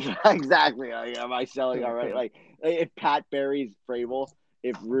 Yeah, exactly. Like, am I selling already? Like if Pat buries Vrabel,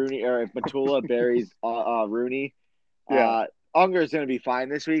 if Rooney or if Matula buries Rooney, Unger is going to be fine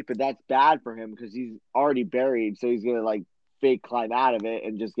this week, but that's bad for him because he's already buried, so he's going to like fake climb out of it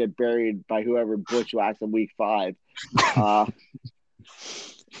and just get buried by whoever bushwhacks in week 5.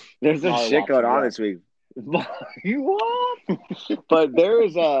 There's some shit going on this week. But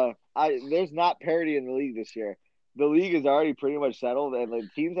there's not parity in the league this year. The league is already pretty much settled, and the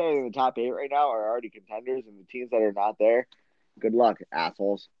teams that are in the top 8 right now are already contenders, and the teams that are not there, good luck,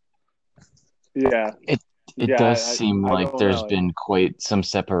 assholes. Yeah. It does seem like there's been quite some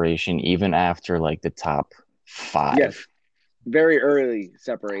separation even after like the top 5. Yes. Very early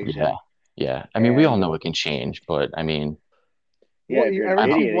separation. Yeah. I mean, we all know it can change, but I mean,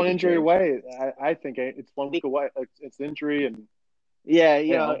 everything's one injury away. I think it's 1 week away. It's injury and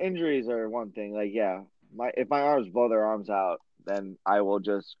injuries are one thing. Like, if my arms blow their arms out, then I will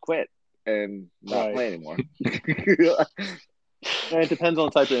just quit and not play anymore. And it depends on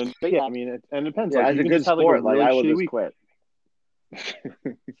the type of injury. But I mean, it depends. Yeah, like, it's a good sport. Like, I will just quit.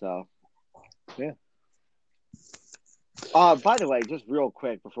 So, yeah. By the way, just real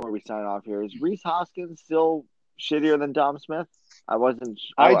quick before we sign off here, is Rhys Hoskins still shittier than Dom Smith? I wasn't.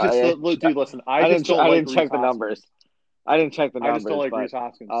 Dude, listen. I didn't check the numbers. I didn't check the numbers. I just don't like Rhys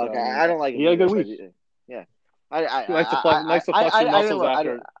Hoskins. Okay, I don't like him. He had a good week. Yeah. Nice to flex your muscles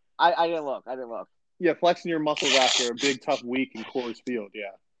after. I didn't look. Yeah, flexing your muscles after a big tough week in Coors Field.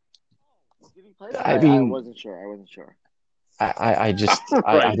 Yeah. Did he play that? I wasn't sure. I just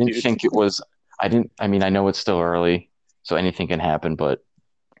I didn't think it was. I mean, I know it's still early, so anything can happen. But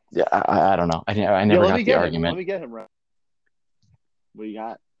yeah, I don't know. I never got the argument. Let me get him right. What you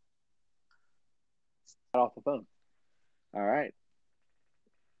got? Off the phone. All right.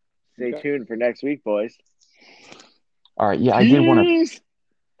 Stay tuned for next week, boys. All right. Yeah, I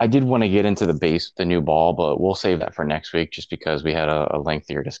did want to get into the new ball, but we'll save that for next week just because we had a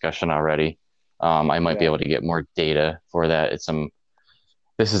lengthier discussion already. I might be able to get more data for that.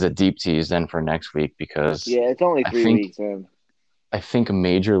 This is a deep tease then for next week because it's only 3 weeks in. I think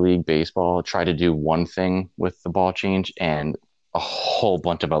Major League Baseball tried to do one thing with the ball change and a whole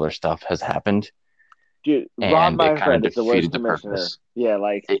bunch of other stuff has happened. Dude, Rob Manfred is the worst commissioner. Purpose. Yeah,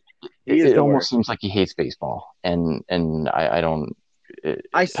 like it almost seems like he hates baseball, and I don't.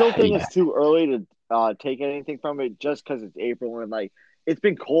 I still think it's too early to take anything from it just because it's April and like it's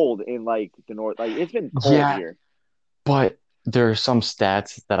been cold in like the north. Like it's been cold here. But there are some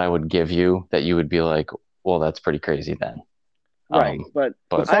stats that I would give you that you would be like, well, that's pretty crazy then. Right, but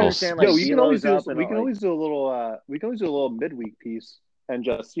I understand. Like, we can always do a little midweek piece and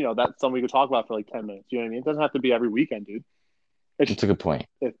just that's something we could talk about for like 10 minutes. You know what I mean? It doesn't have to be every weekend, dude. It's a good point.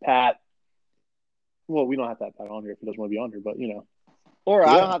 If Pat, well, we don't have to have Pat on here if he doesn't want to be on here, but Or yeah,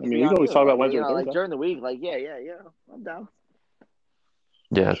 I don't have to. we can always talk about Wednesday or like Thursday. during the week. Like yeah, I'm down.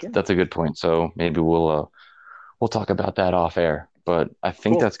 Yeah, Sure. that's a good point. So maybe we'll talk about that off air. But I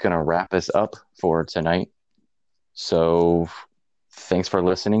think Cool. that's gonna wrap us up for tonight. So thanks for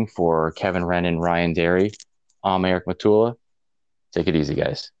listening. For Kevin Wren and Ryan Derry, I'm Eric Matula. Take it easy,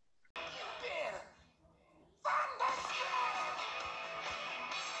 guys.